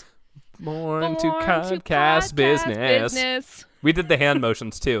business. Born to podcast business. We did the hand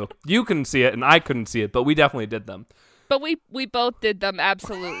motions too. You couldn't see it and I couldn't see it, but we definitely did them. But we both did them,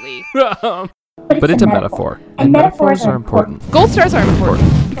 absolutely. But it's a metaphor, and metaphors are important. Gold stars are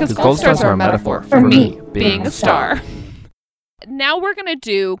important because gold stars are a metaphor for me being a star. Now we're going to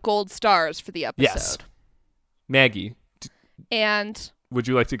do gold stars for the episode. Yes. Maggie. And would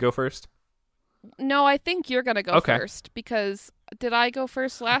you like to go first? No, I think you're going to go first, because did I go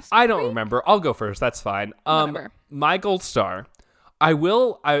first last I don't remember. I'll go first. That's fine. My gold star. I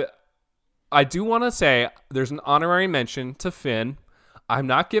do want to say there's an honorary mention to Finn. I'm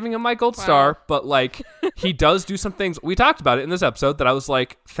not giving him my gold star, but like he does do some things. We talked about it in this episode that I was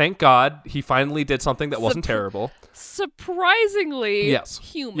like, thank God he finally did something that wasn't terrible. Surprisingly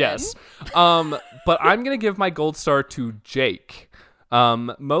human. Yes. But I'm going to give my gold star to Jake.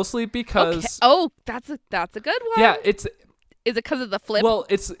 Mostly because that's a good one. Yeah, is it because of the flip? Well,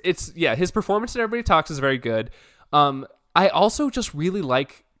 it's his performance in Everybody Talks is very good. I also just really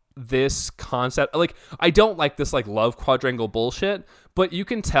like this concept. Like, I don't like this like love quadrangle bullshit, but you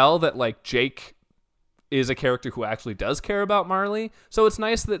can tell that like Jake is a character who actually does care about Marley. So it's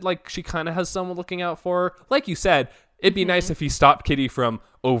nice that like she kind of has someone looking out for her. Like you said, it'd be nice if he stopped Kitty from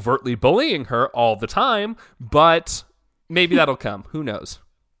overtly bullying her all the time, but maybe that'll come. Who knows?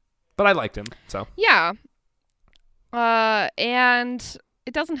 But I liked him, so. Yeah. And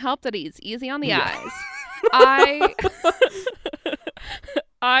it doesn't help that he's easy on the eyes.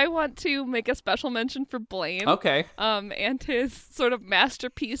 I want to make a special mention for Blaine. Okay. And his sort of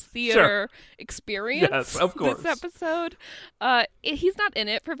masterpiece theater experience. Yes, of course. This episode. He's not in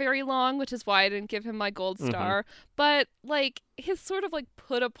it for very long, which is why I didn't give him my gold star. But like his sort of like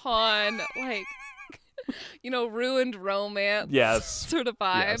put upon like ruined romance sort of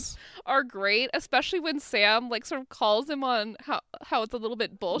vibes are great, especially when Sam like sort of calls him on how it's a little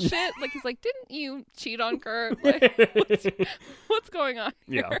bit bullshit. Like he's like, didn't you cheat on Kurt? Like, what's going on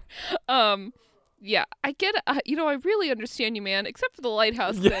here? Yeah, I get it. I really understand you, man, except for the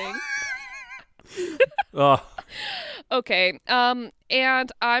lighthouse thing. Okay,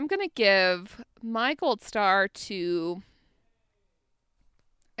 and I'm gonna give my gold star to,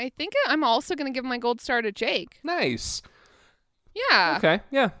 I think I'm also going to give my gold star to Jake. Nice. Yeah. Okay.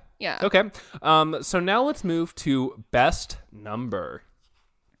 Yeah. Yeah. Okay. So now let's move to best number.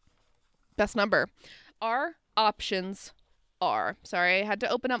 Best number. Our options are, sorry, I had to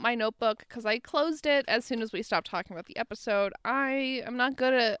open up my notebook because I closed it as soon as we stopped talking about the episode. I'm not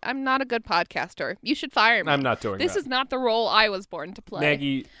a good podcaster. You should fire me. I'm not doing this. This is not the role I was born to play.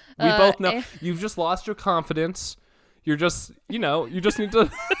 Maggie, we both know you've just lost your confidence. You're just, you just need to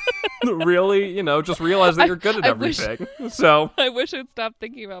really, just realize that you're good at everything. So I wish I'd stop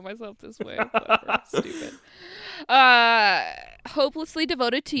thinking about myself this way. Stupid. Hopelessly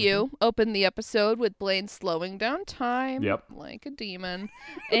Devoted to You opened the episode with Blaine slowing down time like a demon.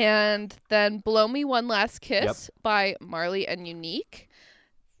 And then Blow Me One Last Kiss by Marley and Unique.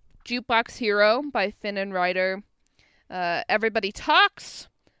 Jukebox Hero by Finn and Ryder. Everybody Talks,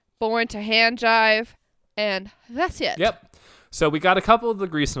 Born to Hand Jive. And that's it. Yep. So we got a couple of the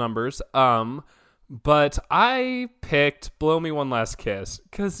Grease numbers. But I picked Blow Me One Last Kiss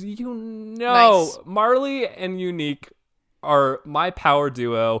because nice. Marley and Unique are my power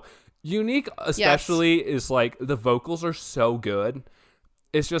duo. Unique especially is like the vocals are so good.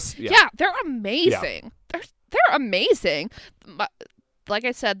 It's just they're amazing. Yeah. They're amazing. Like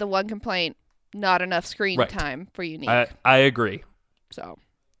I said, the one complaint, not enough screen time for Unique. I agree. So.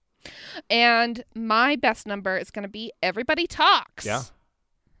 And my best number is going to be Everybody Talks. Yeah.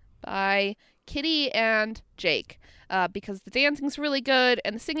 by Kitty and Jake. Because the dancing's really good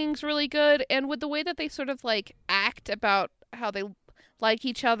and the singing's really good, and with the way that they sort of like act about how they like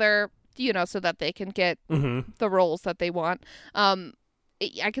each other, you know, so that they can get the roles that they want.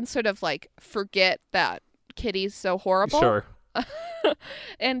 I can sort of like forget that Kitty's so horrible. Sure.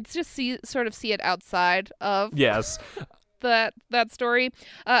 And just see it outside of Yes. that story.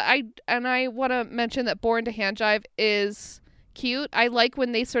 I want to mention that Born to Handjive is cute. I like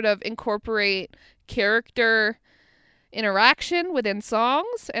when they sort of incorporate character interaction within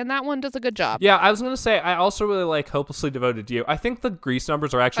songs, and that one does a good job. Yeah, I was going to say, I also really like Hopelessly Devoted to You. I think the Grease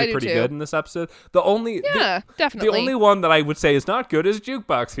numbers are actually pretty good in this episode. Definitely. The only one that I would say is not good is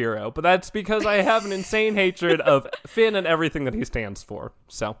Jukebox Hero, but that's because I have an insane hatred of Finn and everything that he stands for.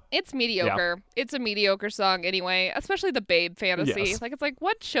 So it's mediocre. Yeah. It's a mediocre song anyway, especially the Babe fantasy. Yes. Like, it's like,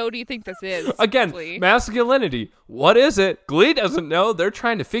 what show do you think this is? Again, Glee? Masculinity. What is it? Glee doesn't know. They're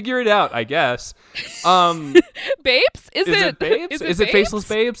trying to figure it out, I guess. Babes? Is it Babes? Is it Faceless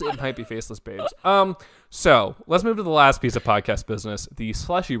Babes? It might be Faceless Babes. So let's move to the last piece of podcast business, the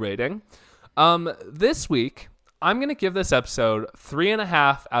slushy rating. This week, I'm going to give this episode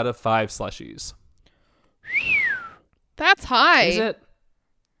 3.5 out of 5 slushies. That's high. Is it?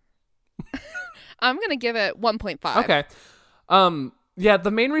 I'm going to give it 1.5. Okay. Yeah,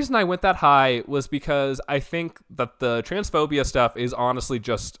 the main reason I went that high was because I think that the transphobia stuff is honestly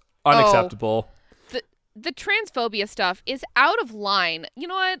just unacceptable. The transphobia stuff is out of line. You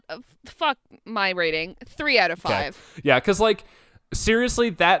know what? Fuck my rating. 3 out of 5. Okay. Yeah, because, like,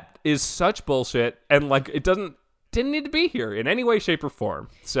 seriously, that is such bullshit, and, like, it didn't need to be here in any way, shape, or form.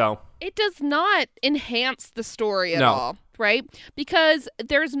 So it does not enhance the story at all, right? Because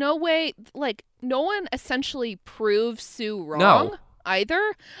there's no way, like, no one essentially proves Sue wrong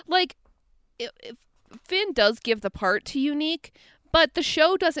either. Like, if Finn does give the part to Unique, but the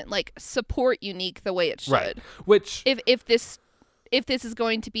show doesn't like support Unique the way it should. Right. Which if this is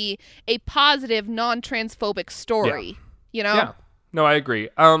going to be a positive, non-transphobic story, you know? Yeah. No, I agree.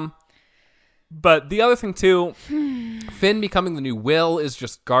 But the other thing too, Finn becoming the new Will is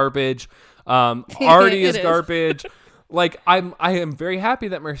just garbage. Artie is garbage. Like I am very happy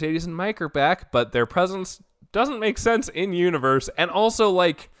that Mercedes and Mike are back, but their presence doesn't make sense in universe. And also,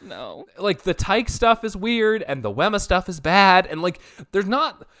 like, no, like the Tyke stuff is weird and the Wemma stuff is bad, and like there's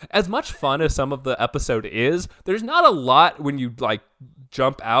not as much fun as some of the episode is. There's not a lot when you like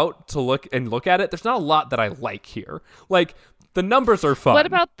jump out to look at it. There's not a lot that I like here. Like the numbers are fun. What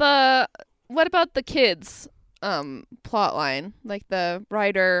about the kids plot line, like the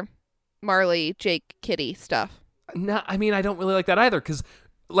Ryder, Marley, Jake, Kitty stuff? No, I mean I don't really like that either because.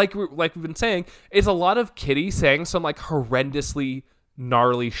 Like we've been saying, it's a lot of Kitty saying some like horrendously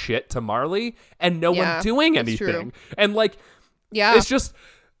gnarly shit to Marley and no one doing anything. True. And like, it's just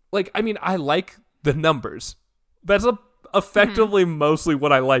like, I mean, I like the numbers. That's effectively mostly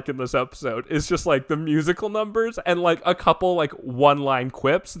what I like in this episode is just like the musical numbers and like a couple like one-line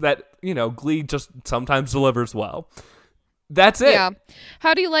quips that, you know, Glee just sometimes delivers well. That's it. Yeah.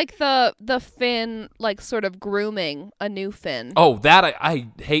 How do you like the Finn, like, sort of grooming a new Finn? Oh, that I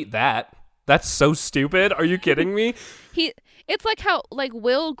hate that. That's so stupid. Are you kidding me? It's like how, like,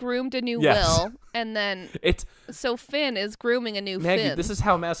 Will groomed a new Will, and then so Finn is grooming a new Maggie, Finn. This is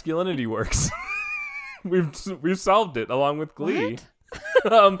how masculinity works. We've solved it along with Glee.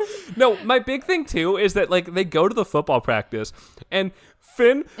 No, my big thing too is that like they go to the football practice and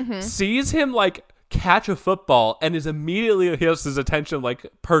Finn sees him like catch a football and is immediately his attention like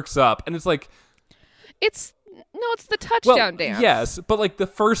perks up and it's like it's the touchdown dance. Yes, but like the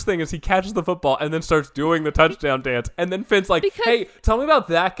first thing is he catches the football and then starts doing the touchdown dance and then Finn's like, hey, tell me about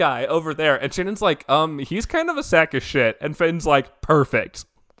that guy over there, and Shannon's like, he's kind of a sack of shit, and Finn's like, perfect,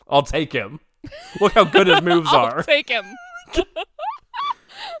 I'll take him. Look how good his moves are. I'll take him.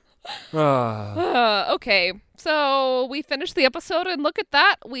 Okay, so we finished the episode, and look at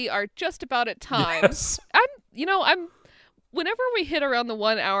that, we are just about at time. Yes. I'm whenever we hit around the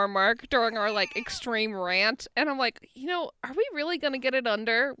 1 hour mark during our like extreme rant, and I'm like, are we really gonna get it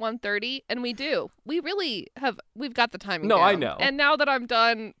under 1:30? And we do. We've got the timing down. I know. And now that I'm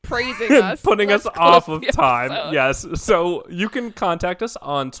done praising us, putting us off of time, yes. So you can contact us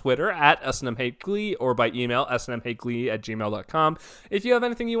on Twitter at snmhateglee or by email snmhateglee@gmail.com if you have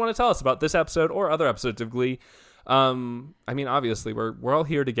anything you want to tell us about this episode or other episodes of Glee. I mean, obviously, we're all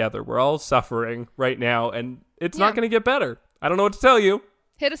here together. We're all suffering right now, and it's not going to get better. I don't know what to tell you.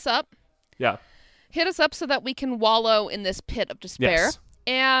 Hit us up. Yeah. Hit us up so that we can wallow in this pit of despair. Yes.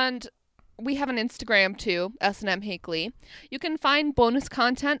 And we have an Instagram too, S&M Hake Glee. You can find bonus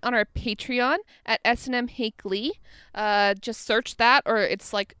content on our Patreon at S&M Hake Glee. Just search that, or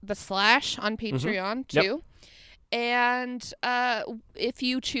it's like the / on Patreon too. Yep. And if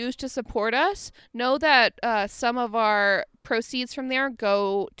you choose to support us, know that some of our proceeds from there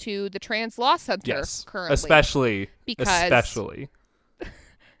go to the Trans Law Center currently. Especially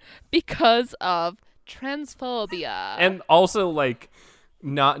because of transphobia. And also, like,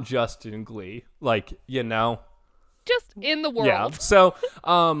 not just in Glee. Like, you know. Just in the world. Yeah. So,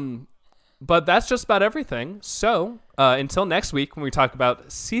 but that's just about everything. So, until next week when we talk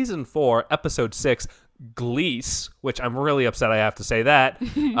about Season 4, Episode 6, Glease, which I'm really upset I have to say that.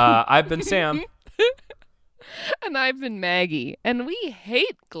 I've been Sam. And I've been Maggie. And we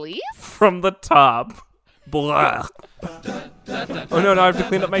hate Glease. From the top. Blah. Oh no, now I have to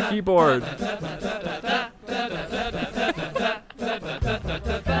clean up my keyboard.